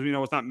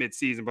 it's not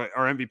midseason, but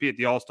our MVP at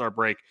the All-Star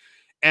break.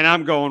 And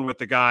I'm going with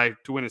the guy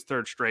to win his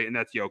 3rd straight, and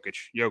that's Jokic.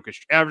 Jokic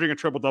averaging a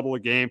triple-double a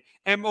game,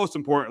 and most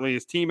importantly,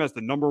 his team has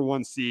the number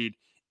 1 seed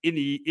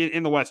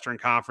in the Western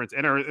Conference,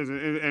 and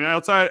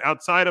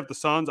outside of the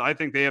Suns, I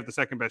think they have the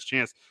 2nd best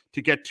chance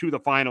to get to the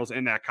finals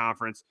in that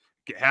conference.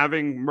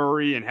 Having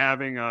Murray and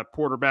having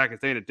Porter back has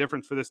made a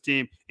difference for this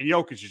team, and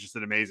Jokic is just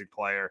an amazing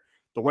player.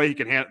 The way he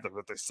can handle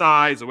the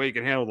size, the way he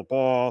can handle the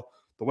ball,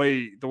 the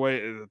way he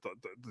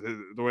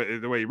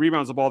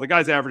rebounds the ball. The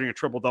guy's averaging a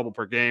triple-double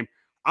per game.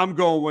 I'm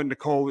going with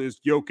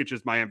Jokic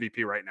is my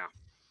MVP right now.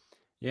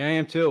 Yeah, I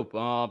am too.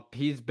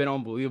 He's been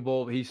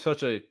unbelievable. He's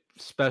such a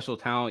special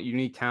talent,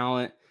 unique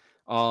talent.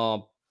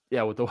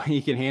 With the way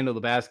he can handle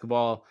the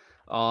basketball,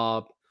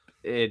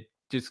 it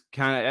just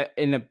kind of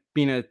end up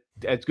being as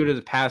good as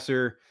a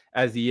passer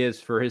as he is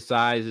for his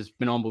size. It's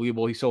been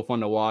unbelievable. He's so fun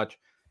to watch.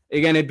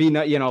 Again, it'd be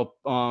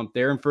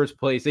they're in first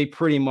place. They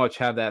pretty much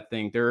have that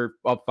thing. They're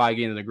up 5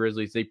 games to the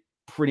Grizzlies. They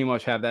pretty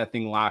much have that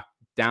thing locked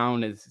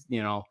down.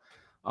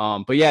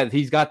 But yeah,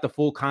 he's got the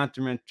full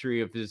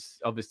complementary of his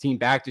team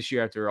back this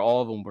year after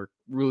all of them were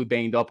really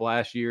banged up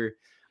last year.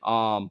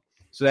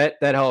 So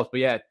that helps. But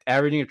yeah,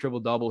 averaging a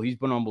triple-double, he's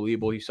been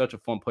unbelievable. He's such a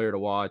fun player to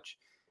watch.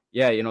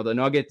 Yeah, the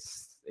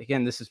Nuggets,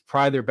 again, this is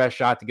probably their best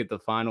shot to get to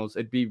the finals.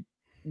 It'd be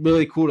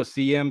really cool to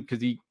see him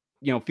because he,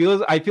 I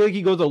feel like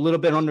he goes a little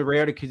bit under the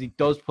radar because he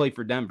does play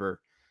for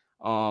Denver.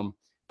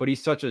 But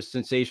he's such a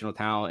sensational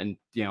talent, and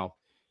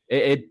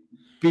it'd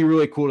be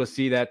really cool to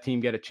see that team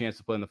get a chance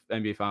to play in the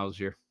NBA Finals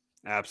this year.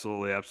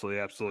 Absolutely.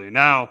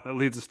 Now that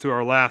leads us to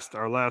our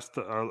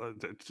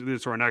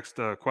next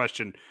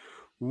question.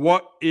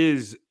 What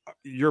is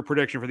your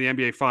prediction for the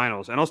NBA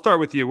Finals? And I'll start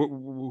with you.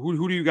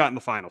 Who do you got in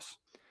the finals?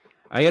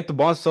 I got the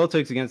Boston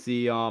Celtics against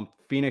the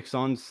Phoenix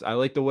Suns. I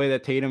like the way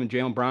that Tatum and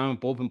Jaylen Brown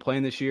have both been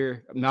playing this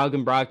year.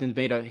 Malcolm Brogdon's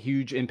made a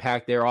huge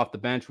impact there off the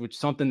bench, which is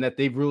something that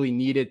they've really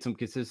needed, some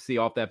consistency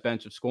off that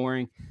bench of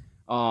scoring.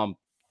 I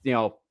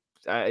know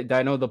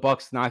the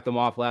Bucks knocked them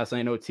off last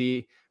night in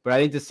OT, but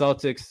I think the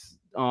Celtics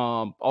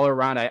all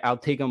around, I'll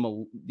take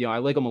them. I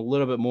like them a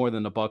little bit more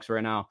than the Bucks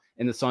right now.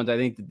 And the Suns, I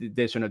think the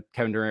addition of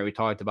Kevin Durant, we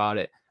talked about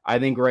it. I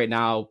think right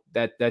now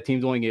that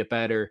team's only get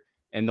better,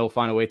 and they'll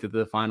find a way to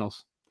the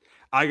finals.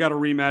 I got a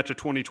rematch of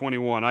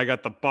 2021. I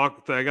got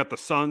the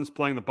Suns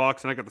playing the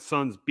Bucks, and I got the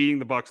Suns beating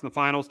the Bucks in the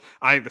finals.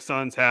 I think the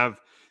Suns have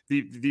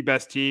the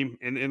best team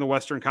in the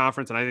Western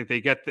Conference, and I think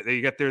they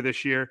get there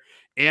this year.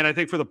 And I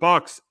think for the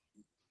Bucks,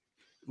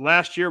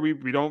 last year we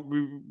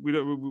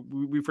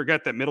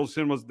forget that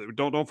Middleton was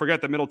don't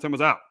forget that Middleton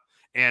was out.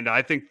 And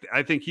I think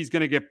he's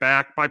going to get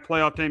back by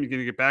playoff time. He's going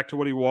to get back to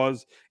what he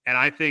was. And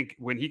I think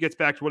when he gets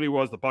back to what he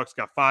was, the Bucks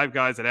got 5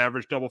 guys that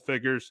average double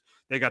figures.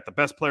 They got the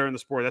best player in the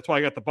sport. That's why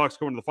I got the Bucks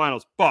going to the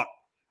finals. But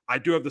I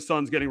do have the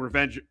Suns getting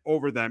revenge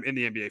over them in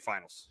the NBA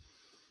finals.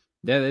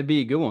 Yeah, that'd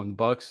be a good one.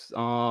 Bucks.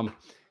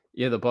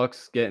 The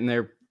Bucks getting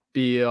there.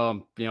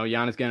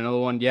 Giannis getting another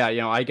one. Yeah,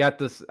 I got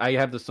this. I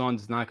have the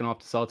Suns knocking off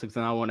the Celtics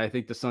in that one. I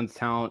think the Suns'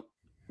 talent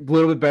a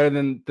little bit better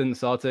than the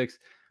Celtics.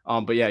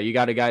 But yeah, you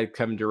got a guy,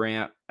 Kevin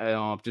Durant,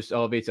 just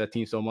elevates that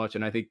team so much.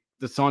 And I think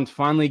the Suns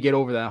finally get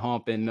over that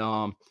hump and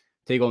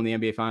take on the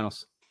NBA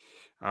Finals.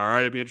 All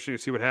right. It'll be interesting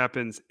to see what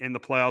happens in the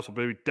playoffs.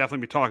 We'll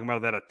definitely be talking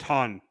about that a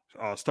ton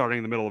starting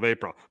in the middle of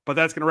April. But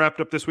that's going to wrap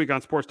it up this week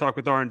on Sports Talk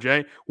with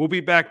R&J. We'll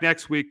be back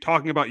next week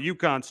talking about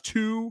UConn's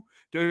two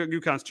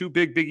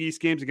big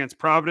East games against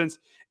Providence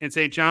and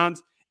St.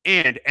 John's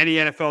and any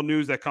NFL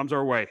news that comes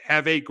our way.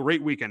 Have a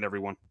great weekend,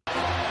 everyone.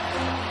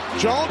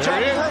 Jones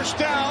on first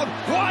down,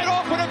 wide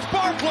open, it's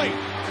Barkley,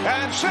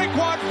 and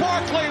Saquon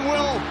Barkley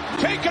will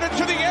take it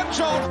into the end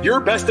zone.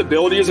 Your best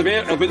ability is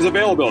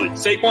availability.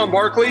 Saquon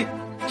Barkley,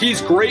 he's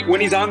great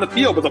when he's on the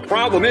field, but the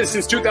problem is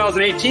since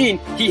 2018,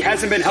 he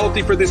hasn't been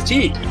healthy for this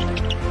team.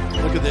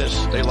 Look at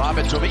this, they lob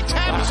it to him, he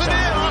taps it in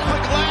off the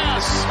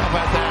glass. How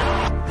about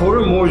that?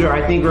 Porter Moser,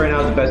 I think right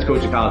now is the best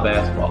coach of college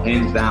basketball,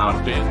 hands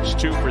down. Fins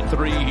 2 for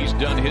 3, he's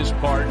done his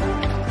part.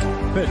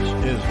 Pitch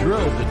is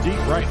drilled to deep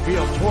right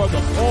field toward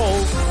the pole,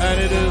 and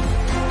it is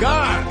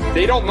gone.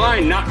 They don't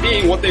mind not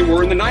being what they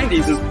were in the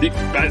 90s as the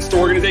best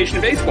organization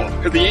in baseball,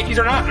 because the Yankees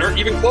aren't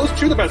even close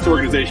to the best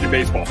organization in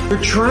baseball.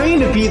 You're trying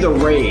to be the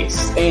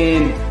Rays,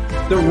 and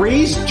the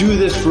Rays do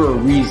this for a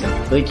reason.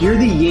 Like, you're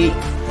the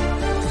Yankees.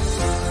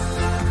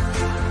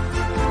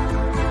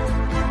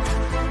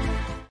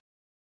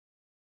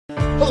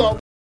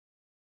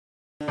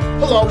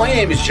 Hello, my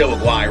name is Joe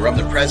Aguirre. I'm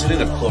the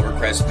president of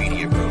Clovercrest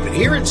Media Group. And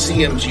here at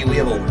CMG, we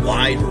have a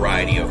wide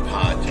variety of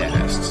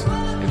podcasts,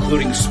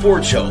 including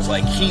sports shows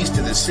like Keys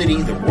to the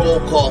City, The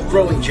Roll Call,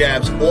 Throwing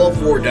Jabs, All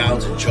Four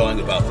Downs, and Jawing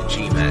About the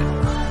G-Men.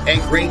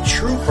 And great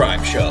true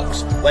crime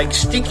shows like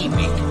Sticky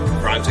Meat,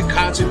 Crimes and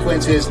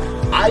Consequences,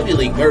 Ivy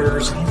League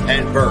Murders,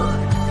 and Bird,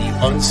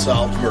 the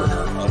unsolved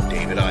murder of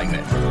David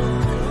Eichmann.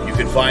 You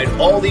can find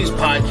all these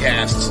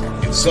podcasts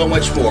and so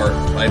much more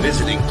by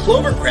visiting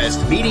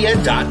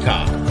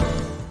clovercrestmedia.com.